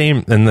the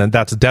same, and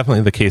that's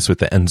definitely the case with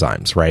the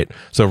enzymes, right?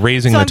 So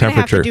raising the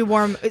temperature. Have to do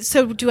warm.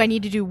 So do I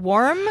need to do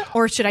warm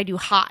or should I do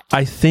hot?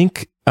 I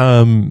think,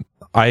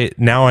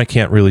 I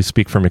can't really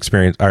speak from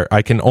experience.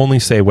 I can only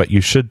say what you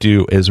should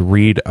do is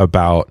read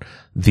about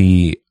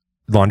the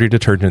laundry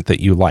detergent that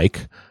you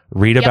like,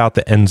 read about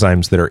the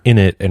enzymes that are in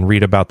it, and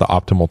read about the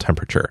optimal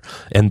temperature.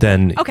 And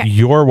then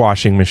your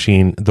washing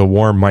machine, the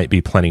warm might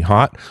be plenty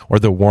hot or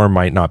the warm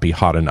might not be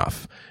hot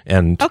enough,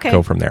 and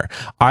go from there.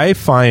 I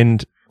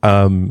find,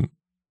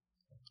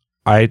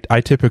 I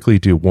typically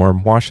do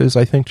warm washes,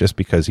 I think, just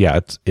because,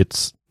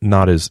 it's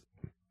not as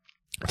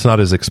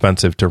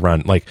expensive to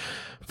run. Like,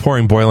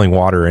 pouring boiling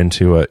water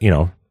into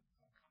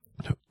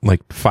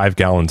like 5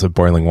 gallons of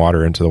boiling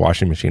water into the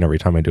washing machine every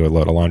time I do a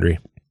load of laundry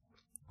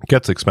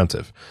gets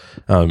expensive.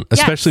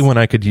 Especially when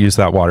I could use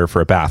that water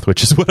for a bath,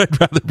 which is what I'd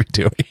rather be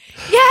doing.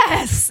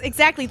 Yes,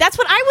 exactly. That's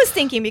what I was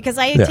thinking, because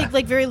I take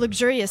like very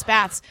luxurious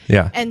baths.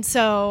 Yeah. And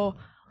so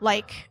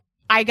like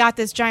I got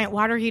this giant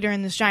water heater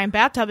and this giant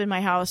bathtub in my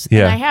house,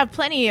 and I have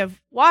plenty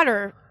of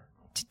water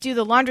to do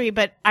the laundry,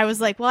 but I was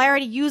like, well, I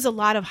already use a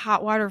lot of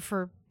hot water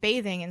for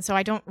bathing, and so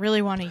I don't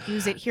really want to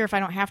use it here if I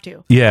don't have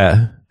to.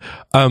 Yeah.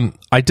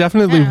 I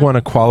definitely want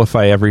to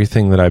qualify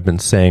everything that I've been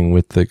saying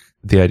with the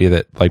idea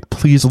that, like,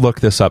 please look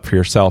this up for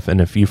yourself, and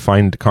if you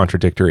find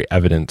contradictory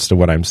evidence to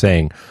what I'm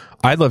saying,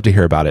 I'd love to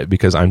hear about it,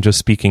 because I'm just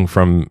speaking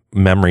from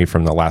memory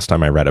from the last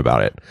time I read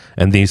about it.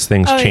 And these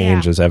things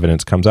change as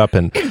evidence comes up,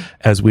 and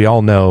as we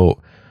all know,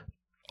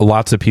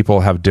 lots of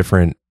people have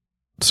different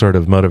sort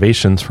of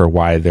motivations for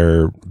why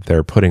they're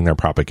putting their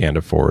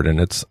propaganda forward,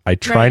 and I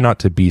try not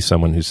to be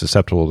someone who's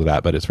susceptible to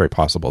that, but it's very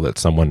possible that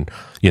someone,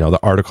 the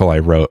article I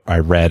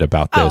read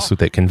about this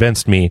that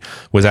convinced me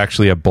was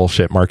actually a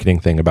bullshit marketing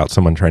thing about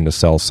someone trying to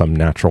sell some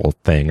natural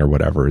thing or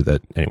whatever.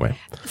 That anyway,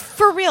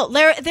 for real,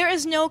 there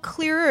is no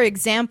clearer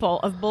example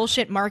of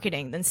bullshit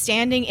marketing than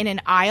standing in an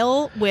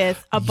aisle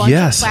with a bunch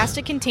of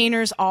plastic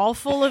containers all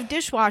full of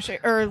dishwasher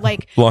or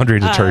like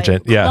laundry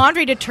detergent,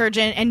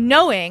 and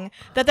knowing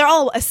that they're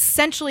all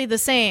essentially the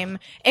same,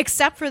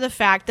 except for the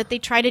fact that they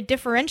try to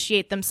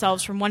differentiate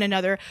themselves from one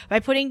another by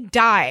putting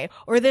dye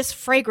or this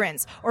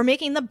fragrance or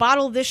making the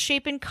bottle this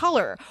shape and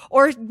color,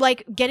 or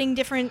like getting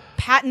different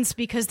patents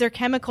because their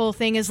chemical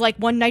thing is like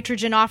one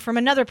nitrogen off from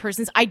another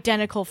person's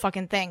identical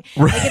fucking thing.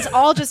 Like, it's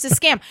all just a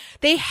scam.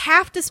 They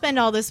have to spend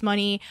all this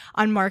money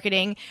on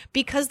marketing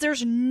because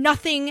there's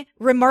nothing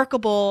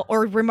remarkable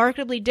or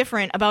remarkably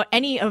different about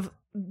any of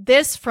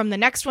this from the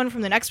next one,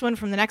 from the next one,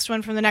 from the next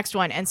one, from the next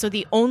one. And so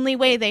the only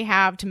way they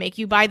have to make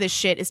you buy this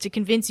shit is to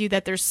convince you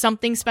that there's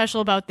something special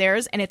about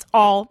theirs, and it's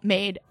all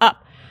made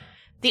up.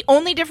 The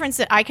only difference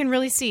that I can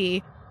really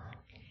see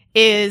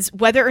is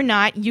whether or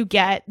not you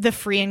get the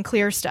free and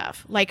clear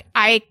stuff. Like,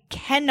 I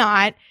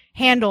cannot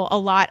handle a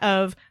lot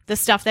of the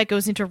stuff that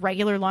goes into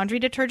regular laundry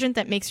detergent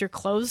that makes your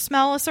clothes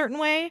smell a certain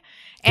way.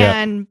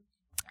 And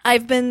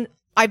I've been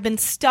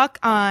stuck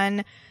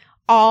on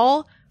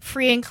all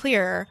free and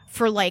clear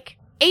for like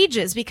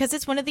ages, because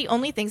it's one of the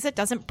only things that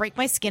doesn't break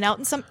my skin out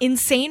in some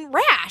insane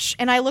rash,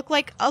 and I look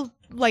like I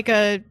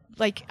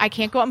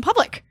can't go out in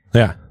public.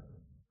 Yeah,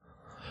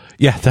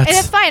 that's, and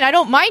it's fine. I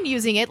don't mind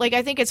using it. Like,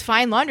 I think it's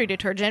fine laundry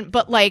detergent,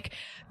 but like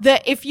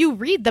if you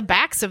read the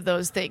backs of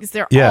those things,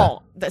 they're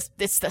all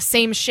it's the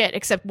same shit,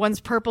 except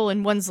one's purple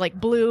and one's like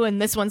blue, and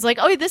this one's like,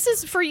 oh, this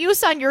is for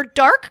use on your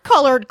dark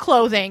colored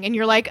clothing, and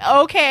you're like,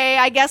 okay,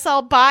 I guess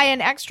I'll buy an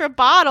extra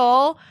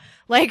bottle.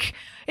 Like,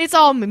 it's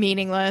all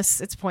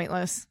meaningless. It's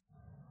pointless.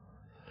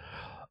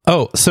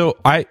 Oh, so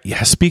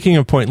speaking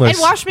of pointless,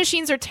 and wash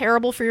machines are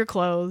terrible for your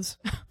clothes.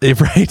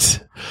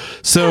 Right.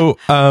 So,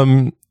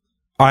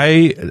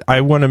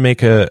 I want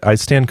to I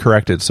stand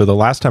corrected. So the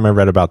last time I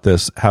read about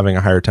this, having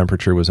a higher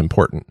temperature was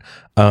important.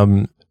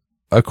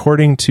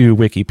 According to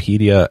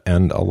Wikipedia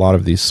and a lot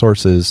of these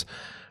sources,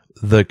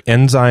 there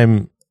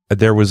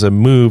was a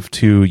move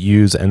to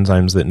use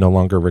enzymes that no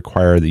longer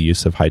require the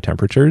use of high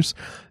temperatures.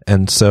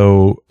 And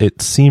so it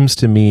seems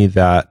to me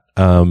that,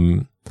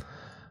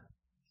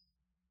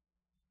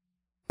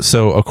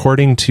 so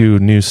according to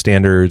new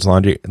standards,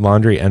 laundry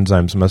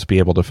enzymes must be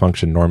able to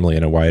function normally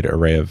in a wide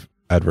array of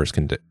adverse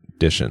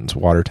conditions.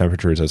 Water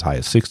temperatures as high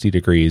as 60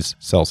 degrees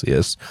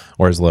Celsius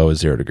or as low as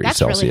 0 degrees That's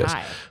Celsius.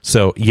 really high.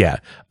 So yeah,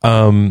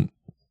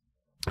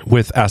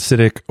 with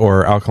acidic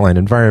or alkaline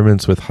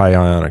environments with high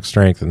ionic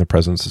strength and the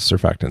presence of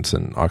surfactants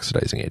and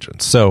oxidizing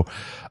agents. So,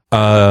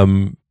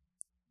 let's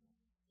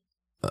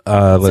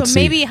see.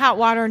 Maybe hot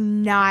water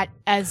not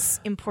as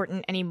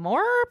important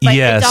anymore, but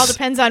Yes. it all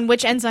depends on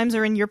which enzymes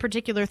are in your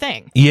particular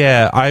thing.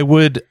 Yeah,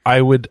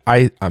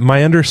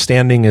 my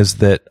understanding is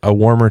that a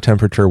warmer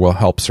temperature will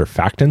help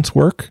surfactants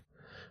work.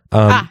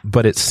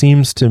 But it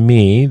seems to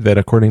me that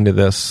according to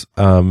this,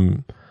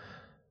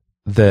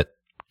 that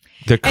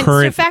the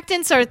current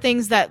surfactants are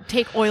things that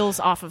take oils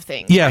off of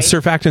things. Yeah, right?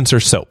 surfactants are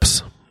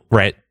soaps,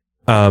 right?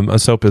 A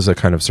soap is a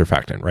kind of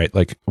surfactant, right?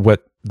 Like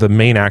what the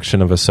main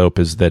action of a soap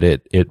is that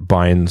it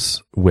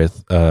binds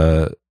with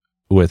nonpolar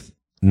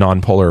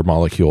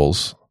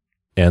molecules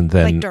and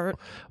then like dirt,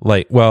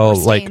 like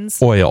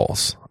stains.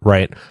 oils,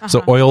 right?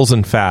 So oils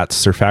and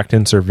fats,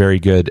 surfactants are very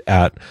good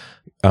at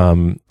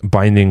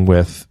binding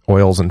with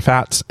oils and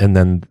fats, and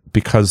then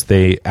because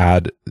they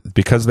have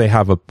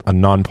a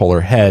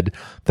nonpolar head,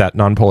 that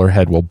nonpolar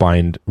head will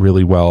bind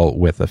really well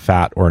with a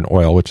fat or an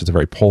oil, which is a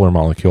very polar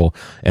molecule,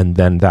 and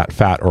then that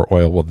fat or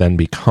oil will then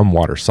become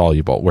water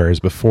soluble, whereas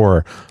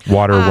before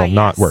water will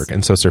not work.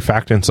 And so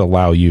surfactants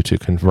allow you to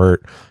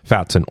convert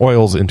fats and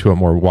oils into a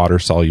more water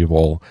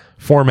soluble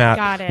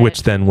format,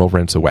 which then will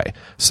rinse away.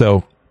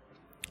 So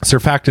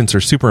surfactants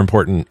are super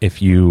important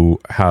if you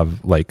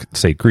have, like,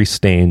 say, grease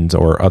stains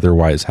or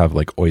otherwise have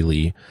like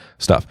oily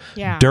stuff.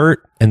 Yeah.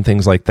 Dirt and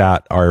things like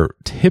that are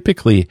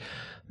typically,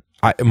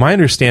 my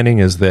understanding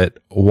is that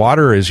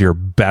water is your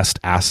best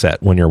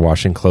asset when you're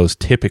washing clothes,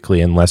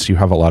 typically, unless you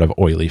have a lot of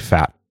oily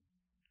fat,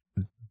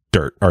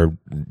 dirt or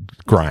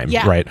grime,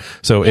 right?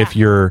 So if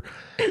you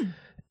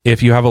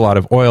have a lot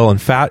of oil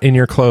and fat in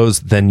your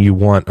clothes, then you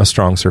want a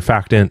strong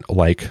surfactant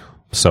like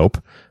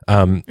soap.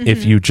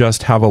 If you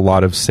just have a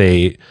lot of,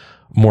 say,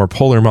 more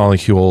polar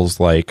molecules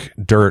like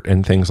dirt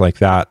and things like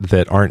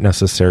that aren't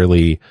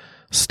necessarily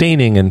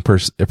staining and per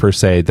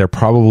se, they're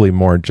probably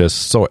more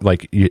just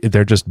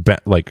they're just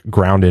like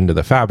ground into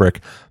the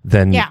fabric,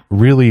 then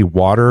really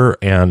water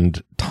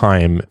and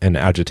time and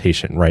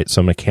agitation, right?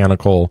 So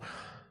mechanical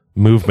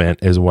movement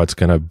is what's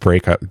going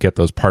to get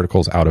those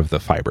particles out of the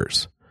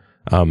fibers.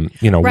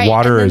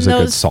 Water is a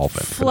good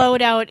solvent.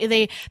 Float out.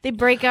 They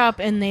break up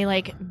and they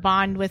like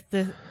bond with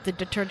the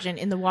detergent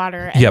in the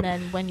water, and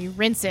then when you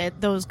rinse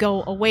it, those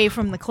go away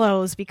from the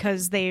clothes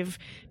because they've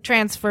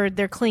transferred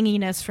their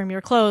clinginess from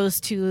your clothes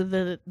to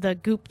the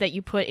goop that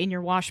you put in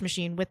your wash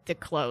machine with the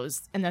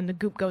clothes, and then the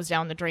goop goes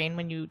down the drain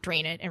when you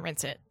drain it and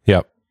rinse it.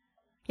 Yep.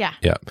 Yeah.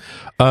 Yeah.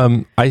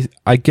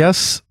 I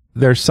guess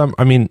there's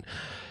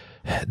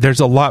there's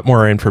a lot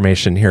more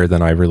information here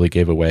than I really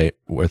gave away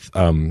with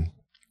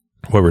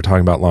what we're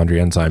talking about laundry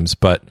enzymes,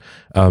 but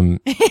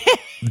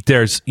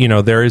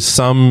there is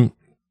some,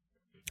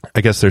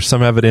 I guess there's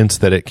some evidence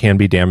that it can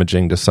be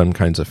damaging to some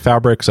kinds of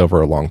fabrics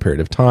over a long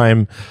period of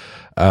time,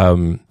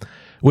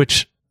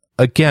 which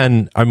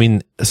again,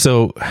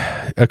 so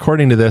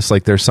according to this,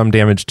 like there's some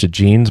damage to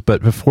jeans,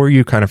 but before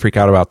you kind of freak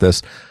out about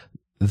this,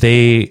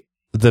 the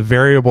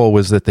variable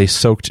was that they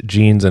soaked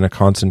jeans in a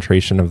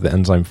concentration of the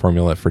enzyme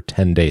formula for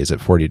 10 days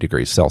at 40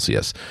 degrees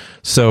Celsius.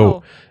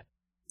 So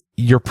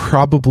you're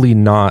probably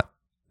not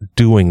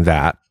doing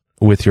that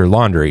with your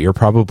laundry. You're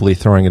probably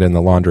throwing it in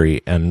the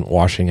laundry and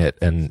washing it,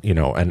 and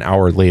an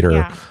hour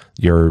later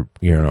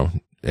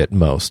at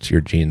most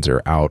your jeans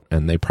are out,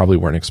 and they probably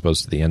weren't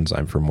exposed to the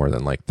enzyme for more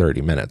than like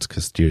 30 minutes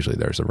because usually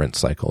there's a rinse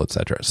cycle,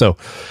 etc. So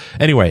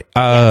anyway,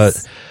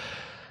 that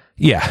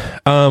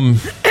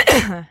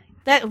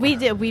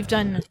we've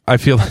done. I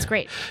feel that's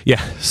great.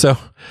 Yeah. So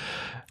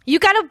you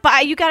got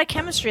a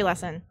chemistry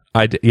lesson.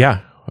 I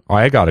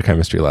got a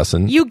chemistry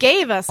lesson. You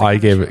gave us. I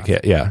gave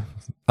it. Yeah.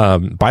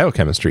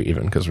 Biochemistry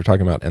even, because we're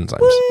talking about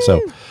enzymes. Woo!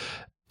 So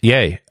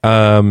yay.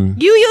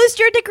 You used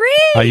your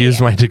degree. I used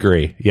my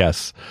degree.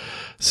 Yes.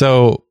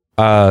 So,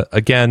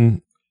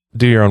 again,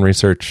 do your own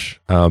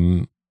research.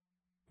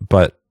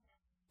 But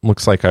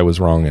looks like I was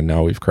wrong, and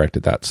now we've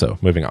corrected that. So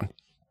moving on.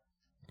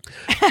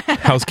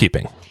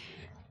 Housekeeping.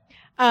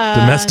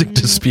 Domestic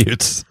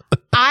disputes.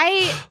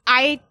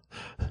 I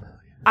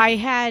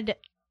had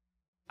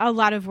a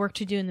lot of work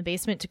to do in the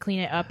basement to clean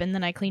it up, and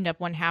then I cleaned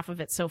up one half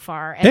of it so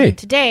far. And then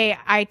today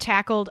I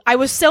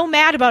was so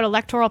mad about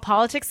electoral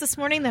politics this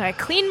morning that I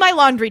cleaned my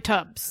laundry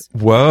tubs.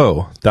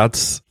 Whoa.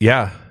 That's,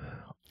 yeah.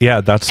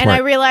 Yeah, that's And smart.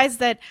 I realized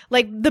that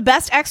like the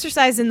best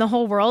exercise in the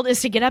whole world is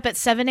to get up at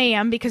 7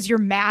 a.m. because you're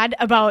mad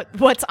about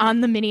what's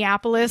on the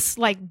Minneapolis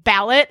like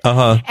ballot.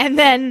 And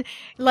then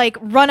like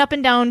run up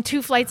and down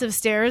 2 flights of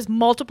stairs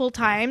multiple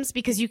times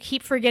because you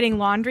keep forgetting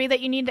laundry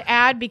that you need to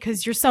add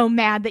because you're so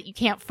mad that you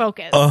can't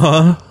focus.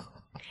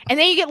 And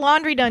then you get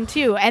laundry done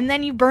too. And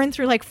then you burn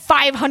through like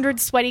 500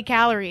 sweaty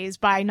calories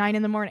by 9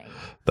 in the morning.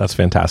 That's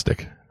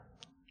fantastic.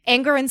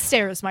 Anger and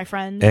stairs, my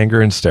friend.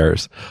 Anger and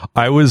stairs.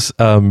 I was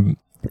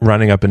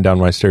running up and down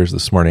my stairs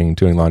this morning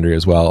doing laundry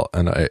as well,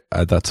 and I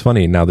that's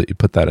funny now that you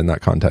put that in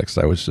that context.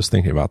 I was just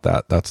thinking about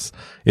that.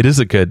 It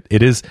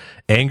is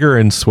anger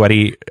and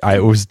sweaty. I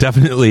was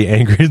definitely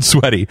angry and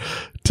sweaty.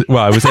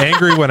 Well, I was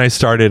angry when I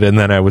started, and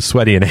then I was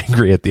sweaty and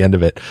angry at the end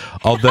of it.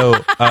 Although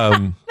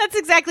that's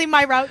exactly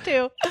my route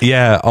too.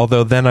 Yeah,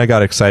 although then I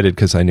got excited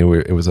because I knew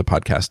it was a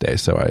podcast day,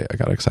 so I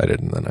got excited,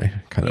 and then I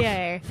kind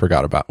of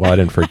forgot about. Well, I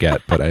didn't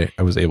forget, but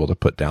I was able to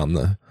put down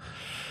the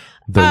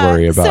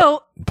worry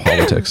about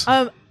politics.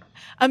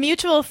 A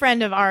mutual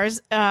friend of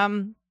ours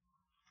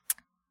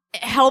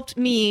helped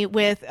me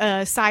with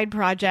a side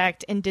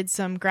project and did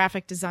some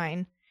graphic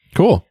design.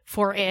 Cool.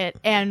 For it,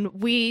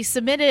 and we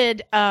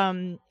submitted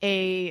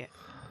a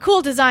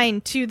cool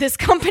design to this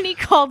company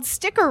called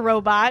Sticker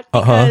Robot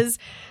because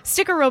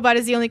Sticker Robot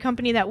is the only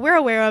company that we're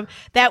aware of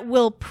that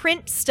will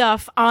print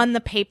stuff on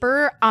the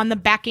paper on the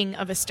backing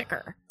of a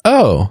sticker.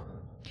 Oh.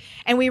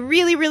 And we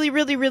really, really,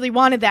 really, really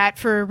wanted that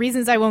for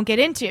reasons I won't get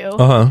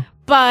into.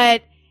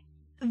 But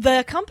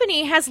the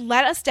company has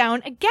let us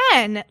down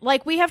again.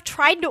 Like, we have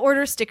tried to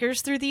order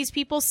stickers through these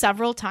people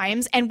several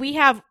times, and we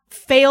have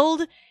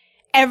failed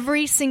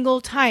every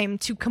single time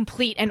to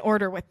complete an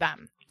order with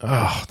them.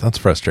 Oh, that's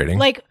frustrating.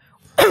 Like,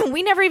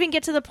 we never even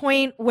get to the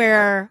point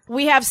where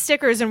we have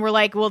stickers and we're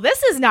like, well,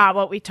 this is not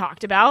what we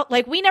talked about.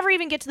 Like, we never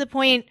even get to the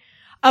point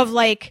of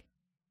like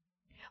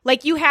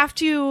you have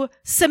to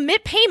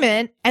submit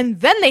payment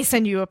and then they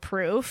send you a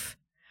proof.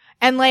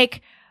 And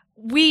like,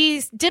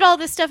 we did all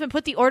this stuff and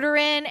put the order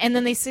in, and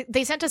then they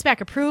sent us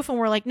back a proof, and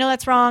we're like, no,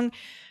 that's wrong.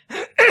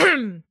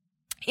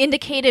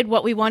 Indicated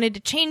what we wanted to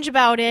change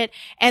about it,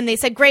 and they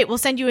said, great, we'll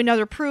send you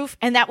another proof.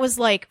 And that was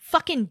like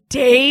fucking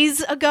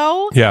days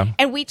ago. Yeah.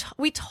 And we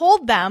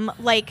told them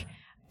like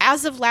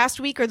as of last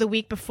week or the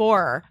week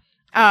before,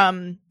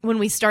 when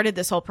we started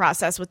this whole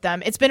process with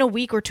them, it's been a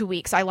week or 2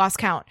 weeks. I lost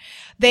count.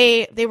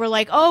 They were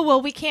like, oh,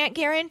 well, we can't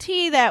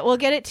guarantee that we'll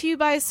get it to you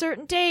by a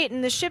certain date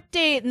and the ship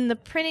date and the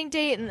printing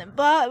date and the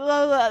blah,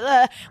 blah, blah,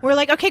 blah. We're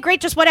like, okay, great.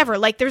 Just whatever.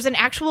 Like, there's an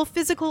actual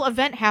physical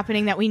event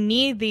happening that we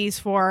need these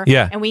for.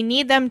 Yeah. And we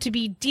need them to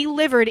be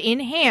delivered in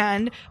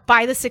hand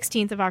by the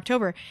 16th of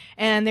October.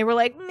 And they were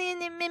like,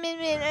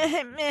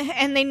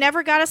 and they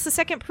never got us the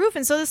second proof.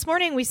 And so this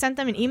morning we sent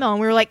them an email and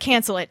we were like,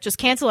 cancel it. Just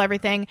cancel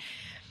everything.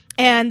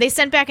 And they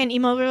sent back an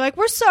email. They're like,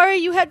 we're sorry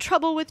you had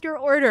trouble with your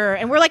order.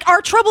 And we're like,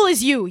 our trouble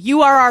is you.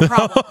 You are our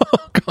problem.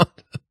 God.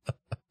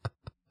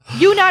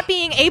 You not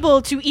being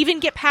able to even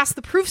get past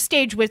the proof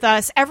stage with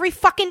us every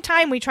fucking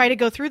time we try to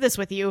go through this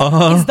with you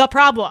is the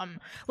problem.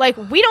 Like,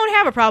 we don't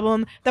have a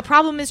problem. The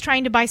problem is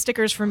trying to buy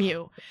stickers from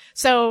you.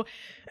 So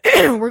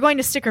we're going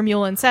to Sticker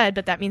Mule instead,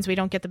 but that means we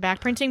don't get the back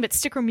printing. But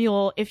Sticker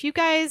Mule, if you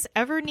guys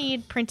ever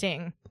need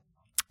printing,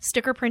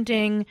 sticker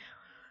printing,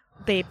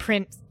 they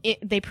print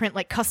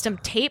like custom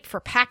tape for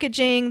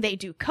packaging. They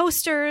do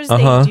coasters.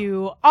 They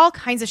do all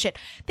kinds of shit.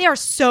 They are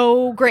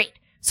so great.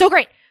 So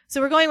great. So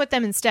we're going with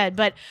them instead.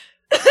 But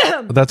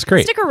that's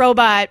great. Sticker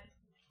Robot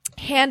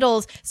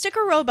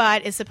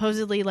is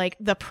supposedly like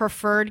the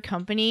preferred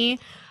company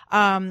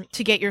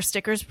to get your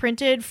stickers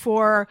printed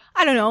for,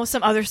 I don't know,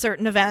 some other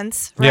certain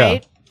events,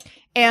 right? Yeah.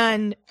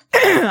 And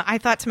I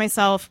thought to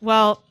myself,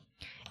 well,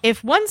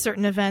 if one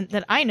certain event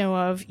that I know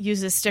of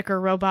uses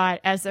Sticker Robot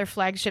as their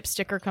flagship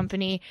sticker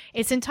company,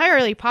 it's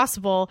entirely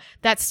possible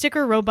that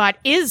Sticker Robot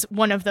is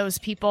one of those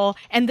people,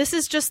 and this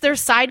is just their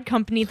side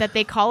company that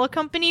they call a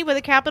company with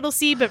a capital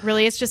C, but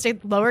really it's just a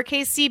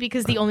lowercase c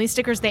because the only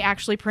stickers they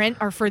actually print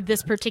are for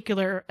this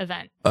particular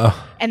event.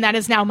 And that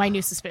is now my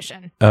new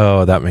suspicion.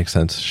 Oh, that makes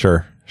sense.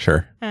 Sure.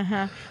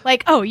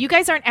 Like, oh, you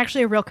guys aren't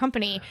actually a real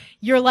company.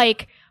 You're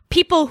like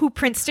people who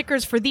print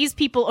stickers for these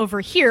people over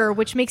here,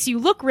 which makes you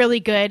look really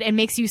good and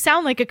makes you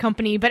sound like a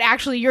company, but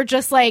actually you're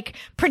just like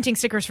printing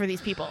stickers for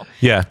these people.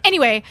 Yeah.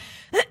 Anyway,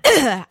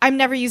 I'm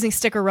never using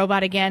Sticker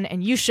Robot again,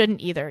 and you shouldn't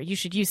either. You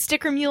should use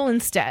Sticker Mule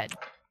instead.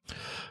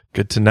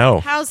 Good to know.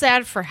 How's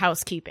that for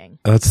housekeeping?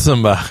 That's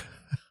some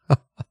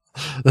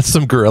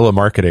guerrilla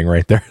marketing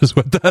right there is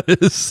what that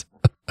is.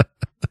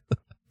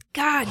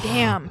 God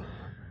damn.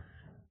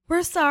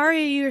 We're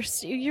sorry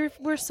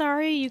we're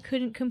sorry you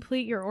couldn't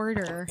complete your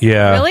order.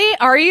 Yeah. Really?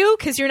 Are you?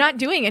 Because you're not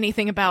doing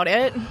anything about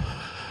it.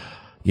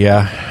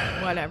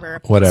 Yeah.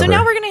 Whatever. So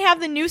now we're going to have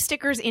the new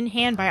stickers in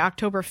hand by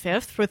October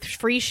 5th with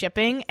free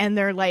shipping, and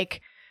they're like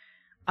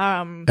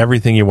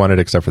everything you wanted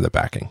except for the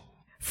backing.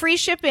 Free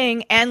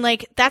shipping, and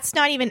like that's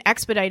not even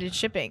expedited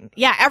shipping.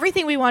 Yeah,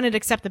 everything we wanted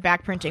except the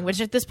back printing, which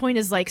at this point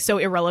is like so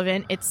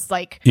irrelevant. It's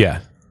like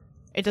it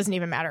doesn't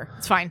even matter.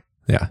 It's fine.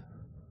 Yeah.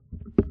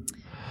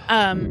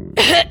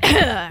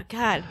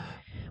 God,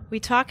 We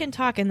talk and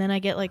talk, and then I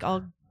get like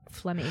all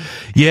phlegmy.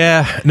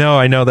 Yeah, no,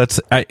 I know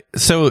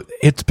so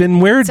it's been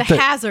weird. It's a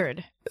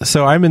hazard.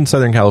 So I'm in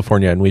Southern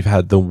California, and we've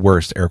had the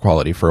worst air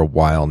quality for a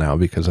while now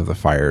because of the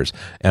fires.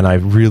 And I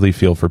really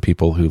feel for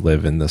people who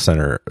live in the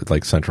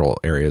central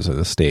areas of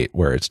the state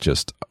where it's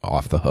just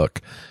off the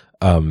hook.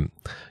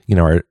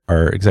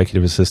 Our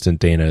executive assistant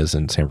Dana is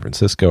in San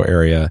Francisco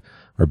area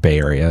or Bay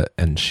Area,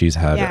 and she's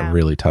had a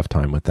really tough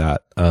time with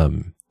that.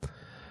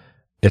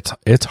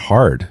 It's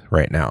hard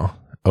right now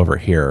over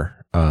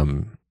here.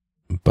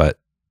 But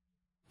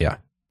yeah,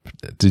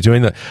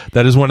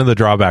 that is one of the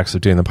drawbacks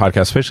of doing the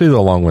podcast, especially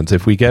the long ones.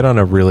 If we get on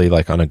a really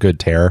on a good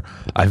tear,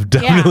 I've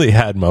definitely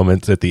had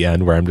moments at the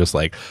end where I'm just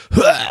like,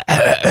 where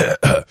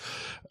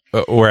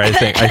I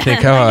think,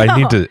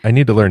 I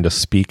need to learn to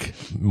speak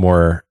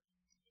more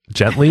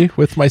gently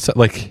with myself,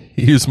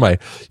 use my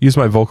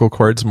vocal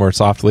cords more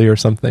softly or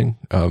something.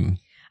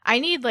 I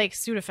need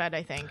Sudafed,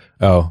 I think.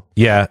 Oh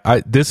yeah.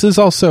 This is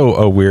also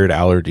a weird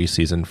allergy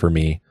season for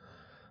me.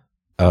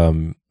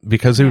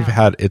 Because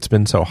it's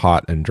been so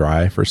hot and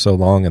dry for so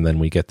long, and then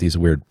we get these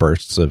weird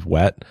bursts of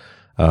wet.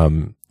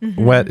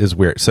 Wet is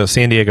weird. So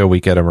San Diego, we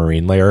get a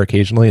marine layer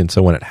occasionally. And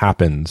so when it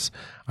happens,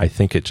 I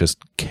think it just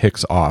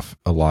kicks off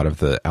a lot of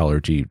the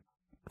allergy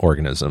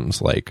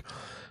organisms like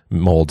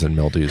molds and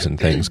mildews and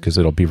things, because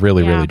it'll be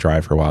really, really dry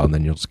for a while. And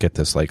then you'll just get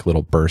this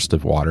little burst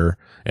of water,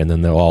 and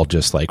then they'll all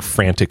just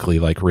frantically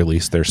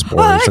release their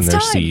spores and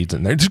their seeds,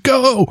 and they just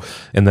go.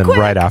 And then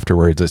right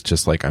afterwards, it's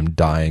just I'm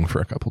dying for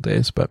a couple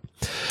days. But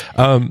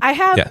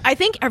I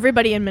think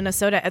everybody in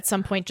Minnesota at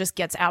some point just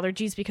gets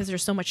allergies because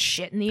there's so much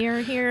shit in the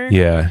air here.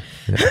 Yeah.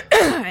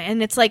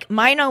 And it's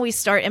mine always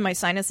start in my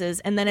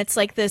sinuses, and then it's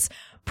this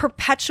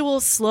perpetual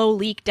slow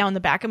leak down the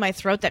back of my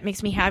throat that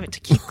makes me have it to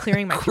keep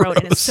clearing my throat,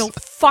 and it's so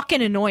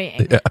fucking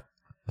annoying. Yeah.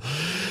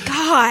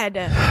 God.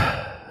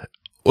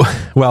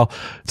 Well,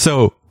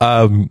 so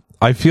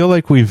I feel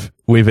like we've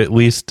at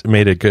least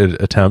made a good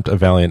attempt, a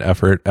valiant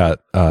effort at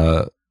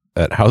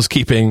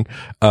housekeeping.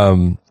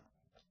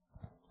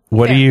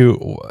 What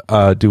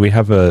do we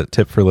have a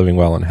tip for living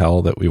well in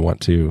hell that we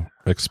want to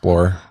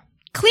explore?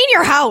 Clean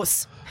your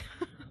house.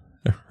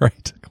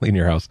 Right. Clean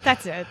your house.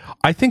 That's it.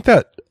 I think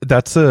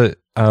that's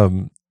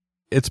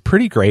it's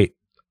pretty great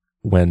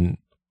when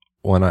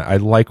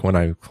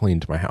I've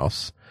cleaned my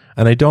house,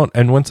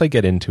 and once I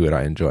get into it,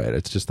 I enjoy it.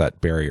 It's just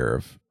that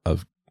barrier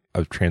of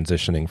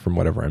transitioning from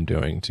whatever I'm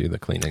doing to the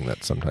cleaning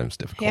that's sometimes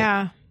difficult.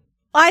 Yeah.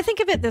 Well, I think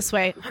of it this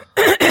way.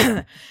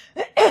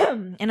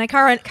 And I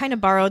kind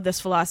of borrowed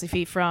this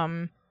philosophy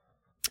from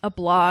a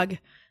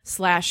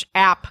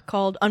blog/app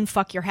called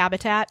Unfuck Your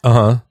Habitat.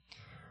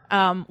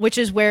 Which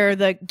is where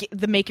the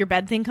make your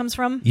bed thing comes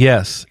from.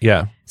 Yes.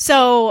 Yeah.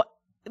 So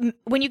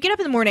when you get up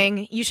in the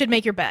morning, you should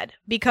make your bed,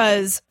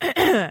 because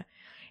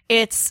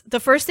it's the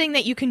first thing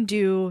that you can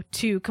do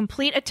to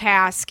complete a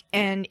task,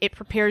 and it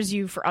prepares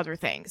you for other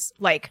things.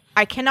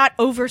 I cannot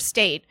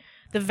overstate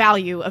the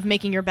value of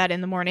making your bed in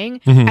the morning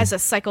as a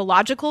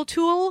psychological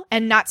tool,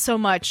 and not so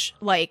much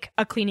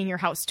a cleaning your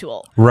house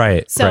tool.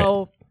 Right.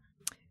 So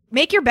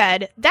make your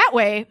bed. That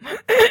way,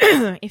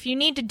 if you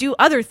need to do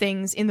other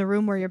things in the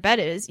room where your bed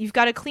is, you've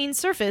got a clean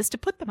surface to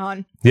put them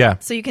on. Yeah.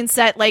 So you can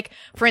set,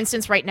 for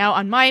instance, right now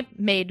on my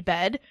made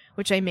bed,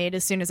 which I made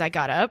as soon as I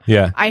got up,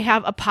 I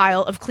have a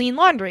pile of clean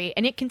laundry,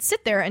 and it can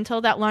sit there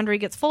until that laundry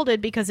gets folded,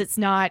 because it's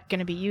not going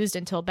to be used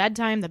until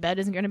bedtime. The bed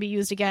isn't going to be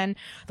used again.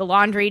 The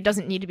laundry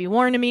doesn't need to be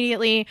worn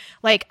immediately.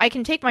 I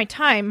can take my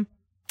time.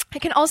 I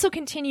can also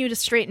continue to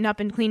straighten up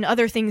and clean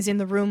other things in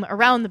the room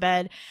around the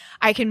bed.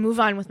 I can move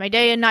on with my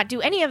day and not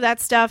do any of that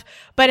stuff.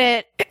 But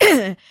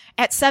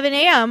at 7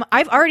 a.m.,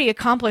 I've already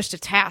accomplished a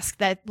task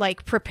that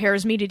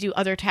prepares me to do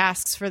other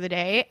tasks for the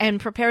day, and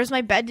prepares my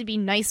bed to be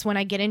nice when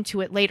I get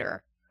into it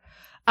later.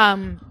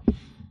 And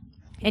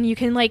you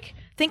can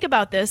think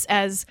about this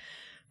as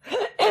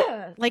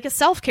a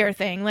self-care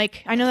thing.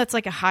 I know that's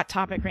a hot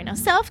topic right now.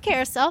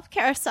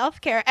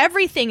 Self-care.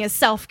 Everything is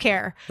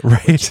self-care.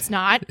 Right. Which it's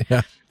not.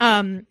 Yeah.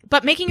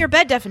 But making your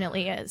bed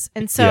definitely is.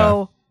 And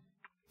so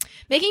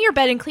making your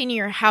bed and cleaning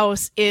your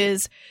house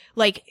is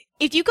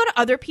if you go to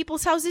other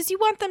people's houses, you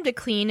want them to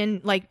clean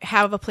and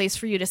have a place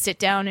for you to sit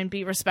down and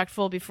be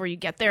respectful before you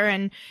get there,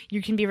 and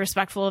you can be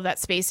respectful of that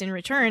space in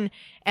return.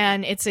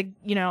 And it's a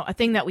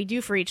thing that we do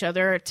for each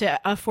other to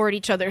afford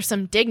each other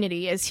some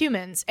dignity as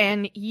humans.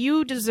 And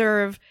you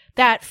deserve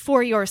that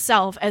for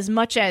yourself as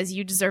much as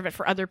you deserve it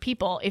for other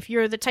people. If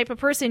you're the type of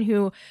person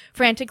who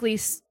frantically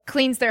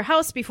cleans their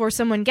house before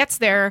someone gets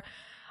there,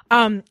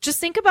 just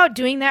think about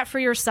doing that for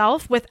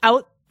yourself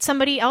without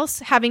somebody else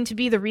having to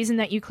be the reason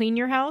that you clean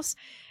your house.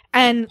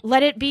 And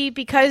let it be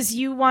because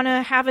you want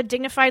to have a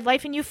dignified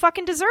life, and you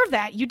fucking deserve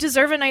that. You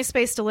deserve a nice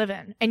space to live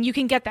in, and you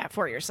can get that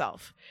for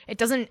yourself.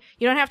 You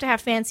don't have to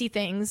have fancy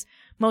things.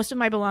 Most of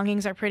my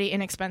belongings are pretty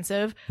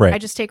inexpensive. Right. I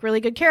just take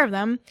really good care of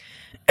them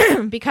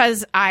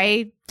because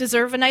I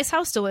deserve a nice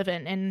house to live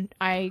in, and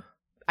I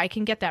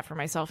can get that for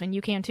myself, and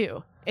you can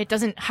too.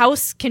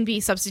 House can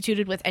be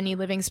substituted with any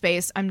living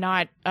space. I'm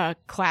not a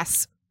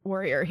class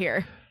warrior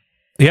here.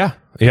 Yeah.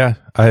 Yeah.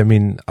 I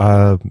mean,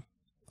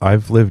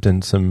 I've lived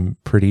in some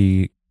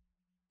pretty,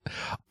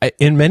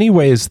 in many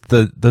ways,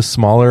 the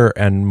smaller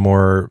and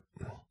more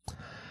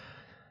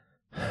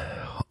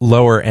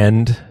lower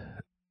end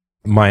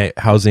my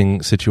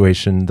housing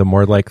situation, the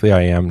more likely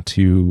I am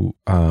to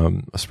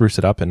spruce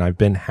it up, and I've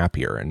been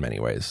happier in many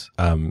ways.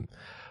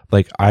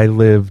 Like I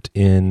lived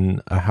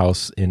in a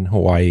house in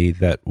Hawaii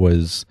that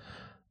was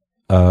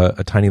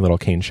a tiny little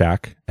cane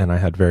shack, and I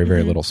had very,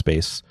 very little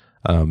space.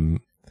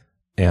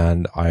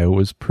 And I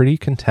was pretty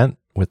content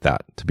with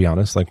that, to be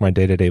honest. Like my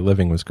day-to-day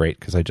living was great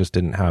because I just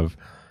didn't have,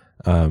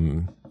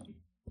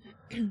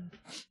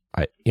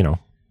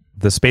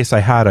 the space I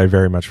had, I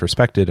very much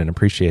respected and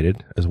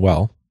appreciated as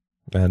well.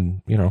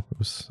 And, it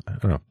was, I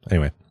don't know.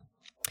 Anyway.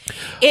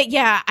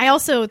 I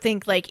also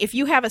think like if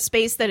you have a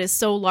space that is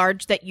so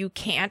large that you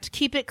can't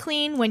keep it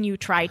clean when you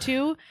try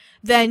to,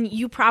 then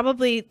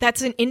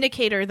that's an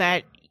indicator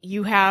that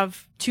you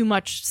have too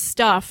much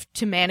stuff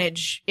to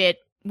manage it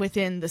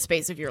within the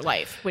space of your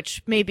life,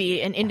 which may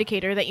be an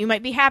indicator that you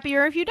might be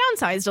happier if you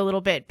downsized a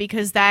little bit,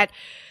 because that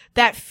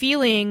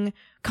feeling,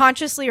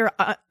 consciously or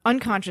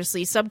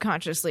unconsciously,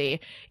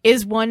 subconsciously,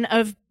 is one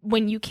of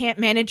when you can't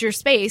manage your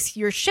space,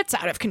 your shit's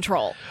out of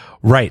control.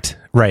 Right.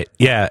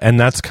 Yeah. And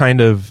that's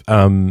kind of,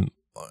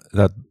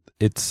 that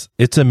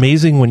it's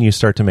amazing when you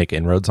start to make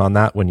inroads on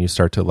that, when you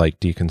start to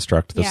like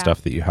deconstruct the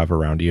stuff that you have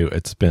around you.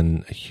 It's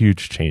been a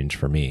huge change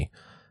for me.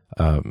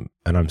 And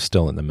I'm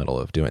still in the middle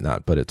of doing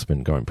that, but it's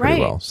been going pretty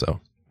well.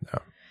 So,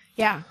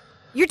 yeah.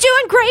 You're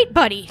doing great,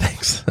 buddy.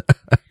 Thanks.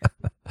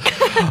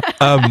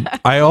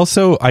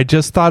 I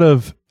just thought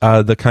of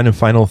the kind of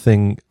final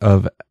thing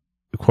of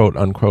quote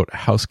unquote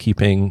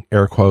housekeeping,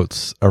 air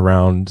quotes,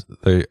 around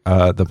the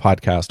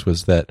podcast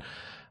was that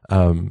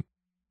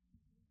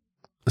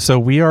so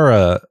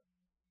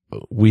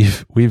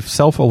we've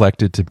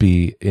self-elected to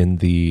be in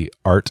the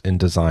art and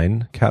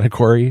design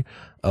category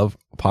of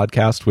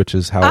podcast, which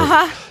is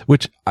how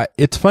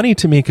it's funny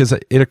to me because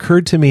it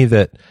occurred to me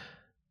that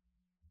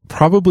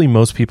probably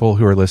most people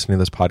who are listening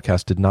to this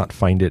podcast did not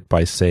find it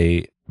by,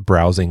 say,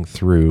 browsing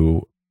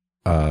through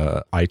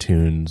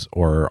iTunes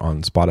or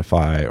on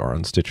Spotify or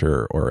on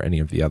Stitcher or any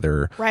of the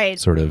other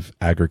sort of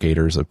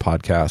aggregators of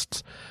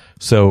podcasts.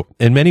 So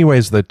in many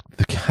ways, the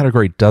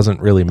category doesn't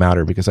really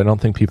matter because I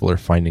don't think people are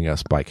finding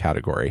us by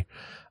category.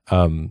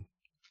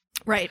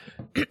 Right.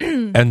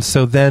 And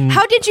so then...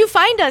 How did you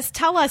find us?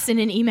 Tell us in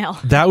an email.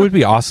 That would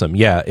be awesome.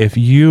 Yeah. If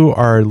you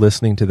are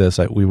listening to this,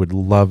 we would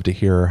love to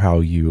hear how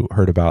you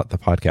heard about the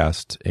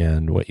podcast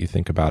and what you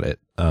think about it.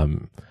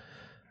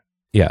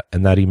 Yeah.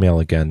 And that email,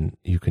 again,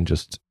 you can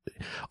just...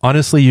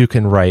 Honestly, you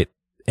can write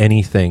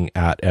anything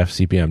at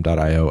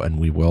fcbm.io and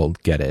we will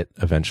get it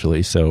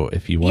eventually. So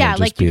if you want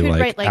to just be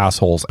like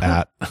assholes poop,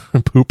 at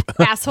poop.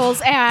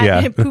 Assholes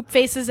at poop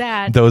faces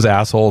at. Those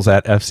assholes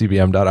at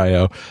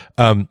fcbm.io.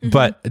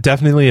 But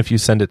definitely if you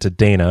send it to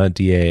Dana,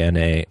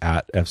 DANA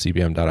at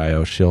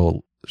fcbm.io,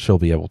 she'll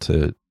be able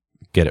to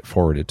get it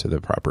forwarded to the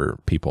proper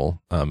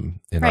people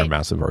in our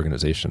massive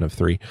organization of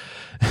 3.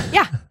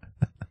 Yeah.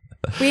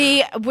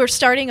 We're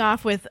starting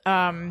off with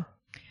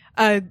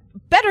a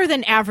better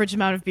than average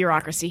amount of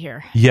bureaucracy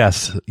here.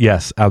 Yes,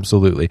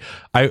 absolutely.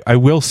 I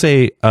will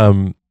say,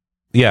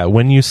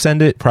 when you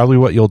send it, probably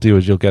what you'll do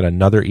is you'll get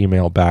another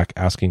email back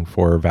asking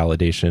for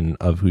validation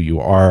of who you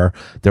are.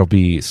 There'll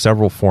be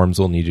several forms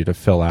we'll need you to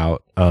fill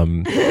out.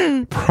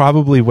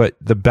 Probably what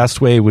the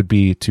best way would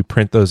be to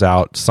print those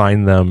out,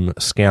 sign them,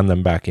 scan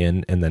them back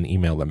in, and then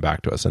email them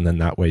back to us. And then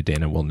that way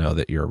Dana will know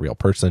that you're a real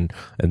person,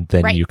 and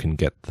then you can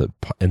get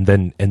and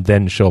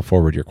then she'll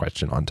forward your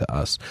question on to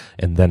us,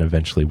 and then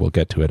eventually we'll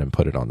get to it and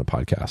put it on the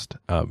podcast.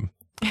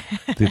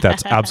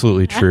 That's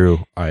absolutely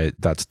true.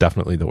 That's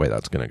definitely the way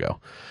that's going to go.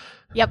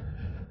 Yep.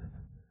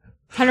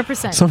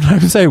 100%.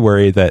 Sometimes I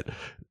worry that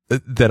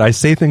I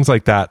say things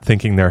like that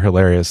thinking they're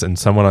hilarious, and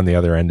someone on the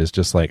other end is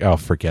just like, oh,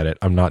 forget it.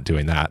 I'm not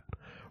doing that.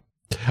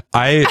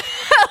 I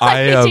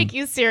take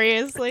you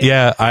seriously.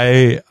 Yeah.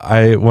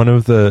 One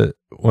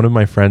of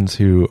my friends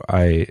who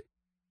I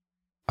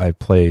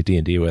play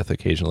D&D with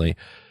occasionally,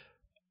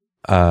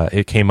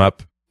 it came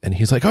up and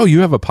he's like, oh, you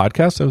have a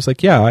podcast? I was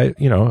like, yeah, I've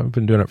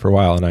been doing it for a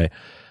while. And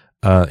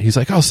he's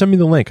like, oh, send me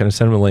the link. And I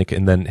sent him a link.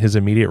 And then his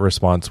immediate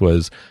response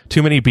was,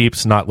 too many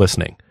beeps, not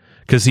listening.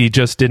 Because he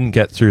just didn't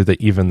get through the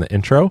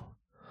intro.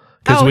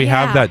 Because we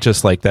have that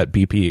just like that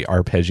beepy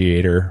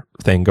arpeggiator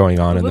thing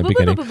going on in the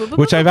beginning,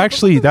 which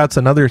that's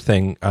another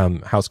thing,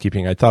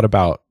 housekeeping. I thought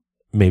about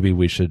maybe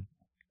we should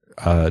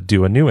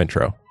do a new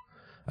intro.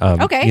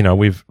 Okay.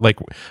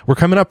 We're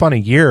coming up on a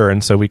year,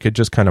 and so we could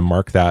just kind of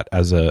mark that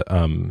as a,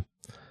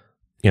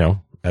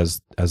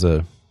 as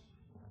a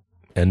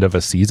end of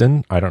a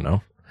season. I don't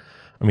know.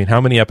 I mean,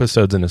 how many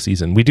episodes in a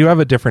season? We do have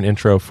a different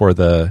intro for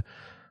the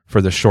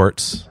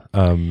shorts.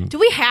 Do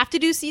we have to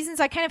do seasons?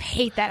 I kind of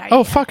hate that idea.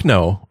 Oh, fuck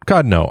no.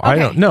 God, no. Okay. I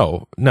don't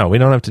know. No, we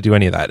don't have to do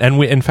any of that.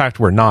 And in fact,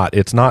 we're not.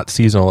 It's not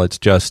seasonal. It's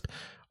just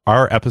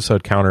our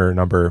episode counter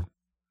number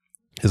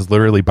is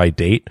literally by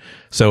date.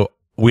 So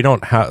we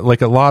don't have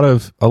like a lot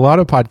of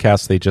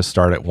podcasts. They just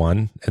start at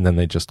 1 and then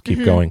they just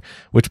keep going,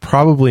 which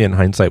probably in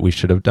hindsight we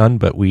should have done,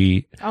 but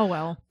we,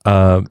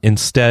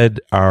 instead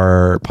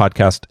our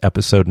podcast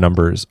episode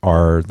numbers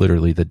are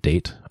literally the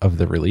date of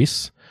the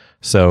release.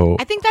 So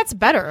I think that's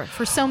better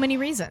for so many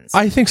reasons.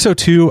 I think so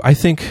too. I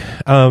think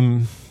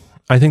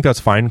that's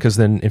fine, because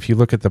then if you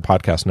look at the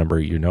podcast number,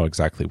 you know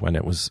exactly when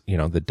it was,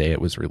 the day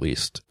it was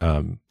released.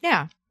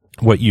 Yeah.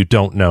 What you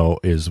don't know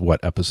is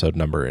what episode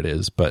number it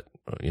is, but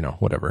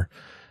whatever.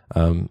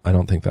 I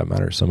don't think that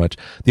matters so much.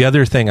 The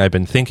other thing I've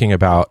been thinking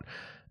about,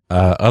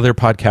 other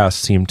podcasts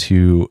seem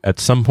to, at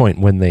some point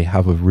when they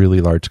have a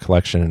really large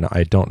collection, and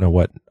I don't know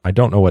what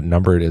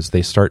number it is,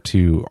 they start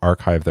to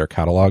archive their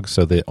catalog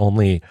so that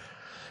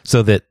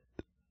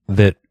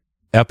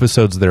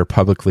episodes that are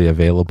publicly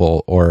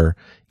available or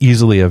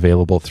easily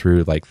available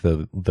through like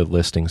the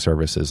listing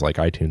services like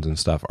iTunes and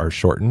stuff are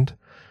shortened.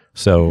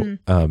 So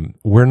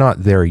we're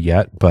not there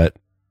yet, but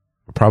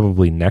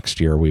probably next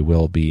year we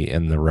will be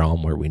in the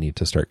realm where we need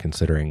to start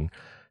considering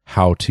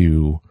how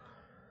to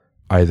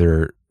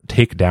either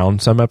take down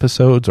some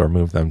episodes or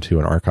move them to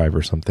an archive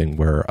or something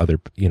where other,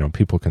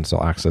 people can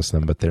still access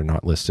them, but they're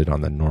not listed on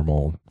the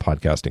normal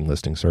podcasting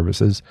listing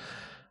services.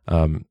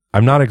 I'm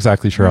not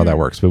exactly sure how that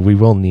works, but we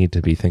will need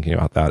to be thinking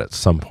about that at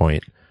some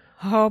point.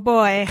 Oh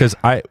boy. Because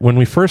when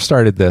we first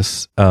started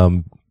this,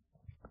 I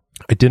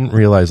didn't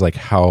realize like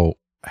how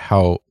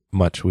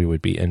much we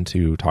would be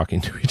into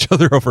talking to each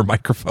other over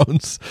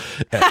microphones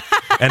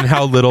and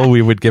how little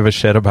we would give a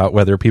shit about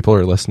whether people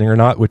are listening or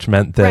not, which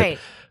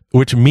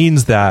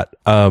means that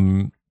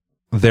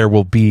there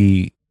will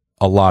be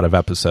a lot of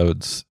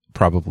episodes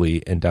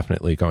probably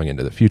indefinitely going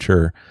into the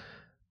future,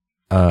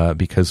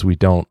 because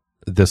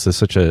this is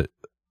such a,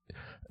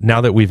 now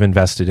that we've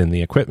invested in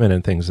the equipment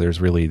and things, there's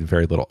really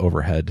very little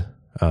overhead.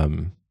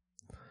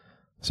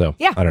 So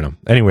yeah. I don't know.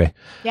 Anyway,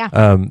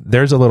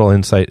 there's a little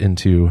insight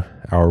into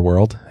our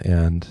world.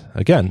 And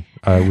again,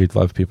 we'd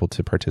love people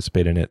to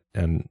participate in it.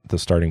 And the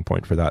starting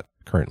point for that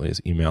currently is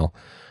email,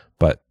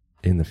 but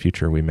in the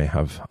future we may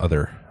have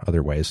other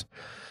ways.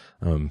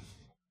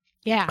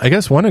 I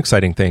guess one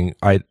exciting thing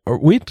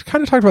we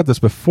kind of talked about this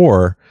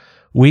before.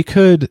 We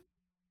could,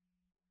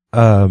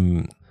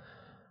 I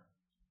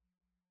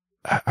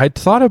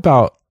thought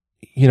about,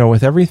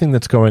 with everything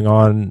that's going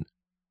on,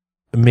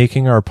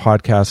 making our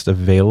podcast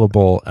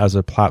available as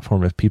a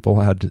platform if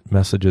people had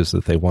messages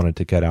that they wanted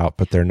to get out,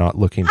 but they're not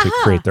looking to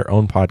create their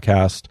own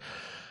podcast.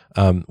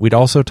 We'd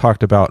also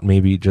talked about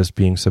maybe just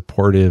being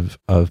supportive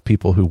of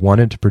people who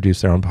wanted to produce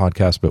their own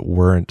podcast, but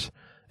weren't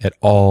at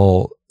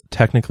all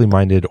technically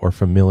minded or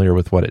familiar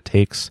with what it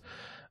takes.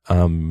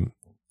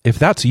 If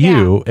that's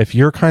you, if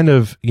you're kind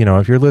of,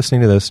 if you're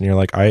listening to this and you're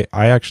like, I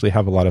actually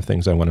have a lot of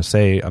things I want to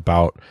say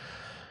about,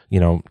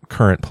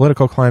 current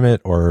political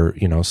climate or,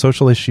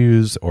 social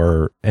issues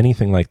or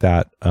anything like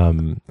that,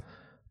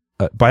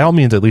 by all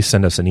means, at least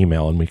send us an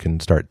email and we can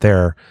start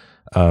there.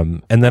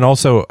 And then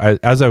also,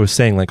 as I was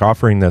saying, like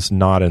offering this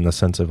not in the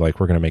sense of like,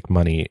 we're going to make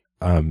money,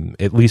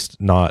 at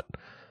least not,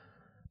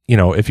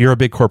 if you're a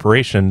big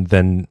corporation,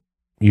 then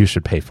you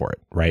should pay for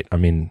it, right? I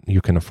mean, you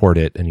can afford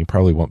it and you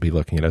probably won't be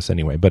looking at us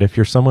anyway. But if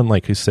you're someone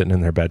like who's sitting in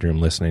their bedroom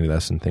listening to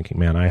this and thinking,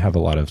 man, I have a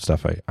lot of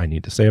stuff I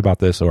need to say about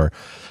this, or,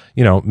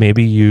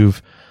 maybe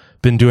you've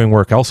been doing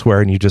work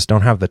elsewhere and you just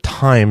don't have the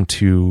time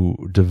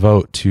to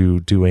devote to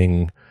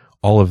doing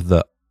all of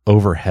the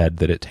overhead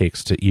that it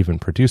takes to even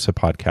produce a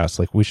podcast,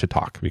 like we should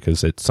talk,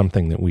 because it's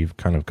something that we've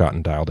kind of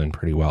gotten dialed in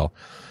pretty well.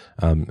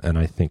 And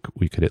I think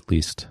we could at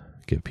least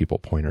give people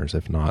pointers,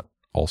 if not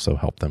also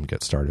help them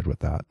get started with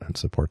that and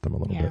support them a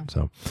little bit.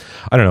 So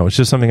I don't know. It's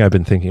just something I've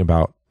been thinking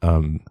about,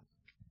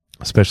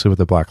 especially with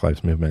the Black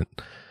Lives Movement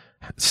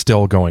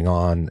still going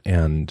on.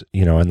 And,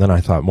 and then I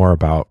thought more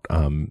about,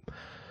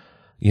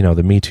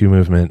 the Me Too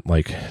movement,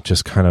 like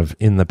just kind of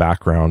in the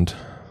background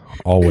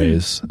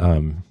always, I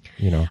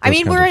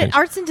mean, we're an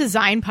arts and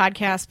design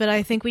podcast, but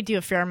I think we do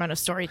a fair amount of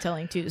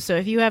storytelling too. So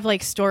if you have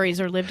like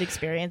stories or lived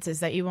experiences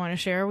that you want to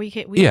share, we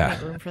can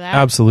make room for that.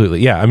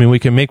 Absolutely. Yeah. I mean, we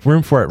can make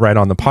room for it right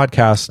on the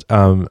podcast.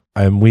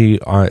 And we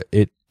are,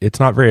 it's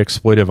not very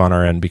exploitive on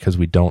our end because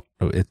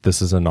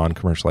this is a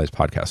non-commercialized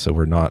podcast. So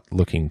we're not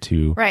looking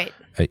to,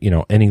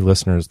 any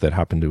listeners that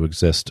happen to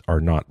exist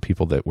are not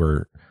people that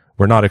we're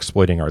not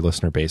exploiting our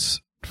listener base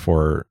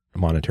for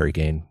monetary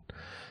gain.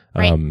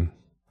 Right.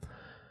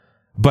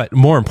 But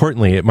more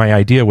importantly, my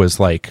idea was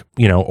like,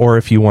 or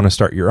if you want to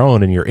start your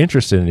own and you're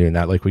interested in doing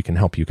that, like we can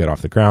help you get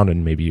off the ground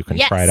and maybe you can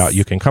try it out.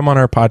 You can come on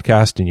our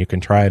podcast and you can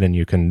try it and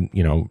you can,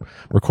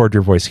 record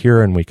your voice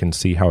here and we can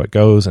see how it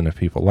goes. And if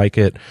people like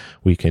it,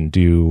 we can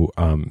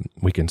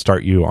we can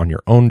start you on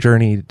your own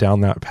journey down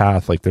that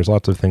path. Like there's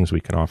lots of things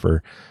we can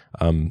offer.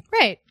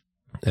 Right.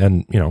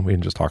 And, we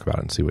can just talk about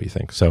it and see what you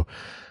think. So,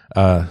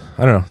 I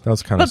don't know. That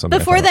was kind of something.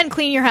 Before then,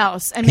 clean your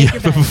house and make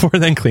your bed. Before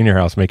then, clean your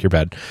house, make your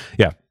bed.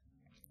 Yeah.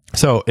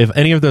 So if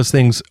any of those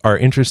things are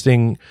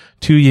interesting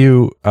to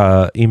you,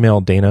 email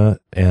Dana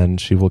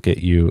and she will get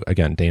you,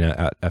 again,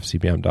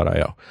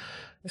 Dana@fcbm.io.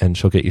 and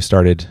she'll get you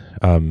started,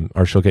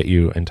 or she'll get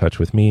you in touch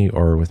with me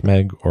or with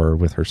Meg or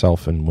with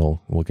herself, and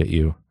we'll get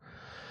you.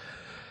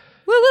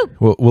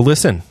 We'll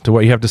listen to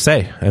what you have to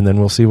say, and then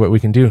we'll see what we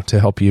can do to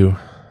help you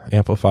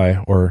amplify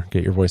or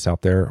get your voice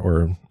out there,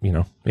 or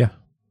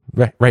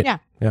right,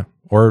 yeah,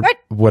 or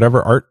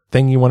whatever art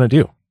thing you want to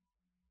do.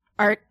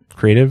 Art,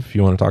 creative.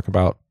 You want to talk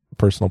about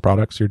personal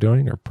products you're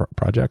doing or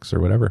projects or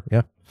whatever.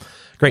 Yeah,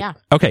 great. Yeah.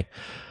 Okay,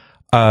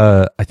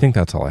 I think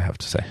that's all I have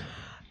to say.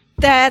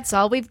 That's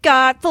all we've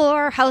got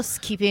for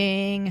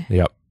housekeeping.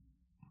 Yep.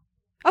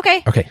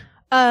 Okay. Okay.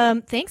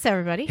 Thanks,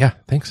 everybody. Yeah.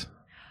 Thanks.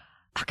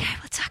 Okay,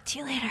 we'll talk to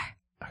you later.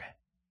 Okay.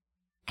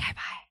 Okay,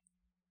 bye.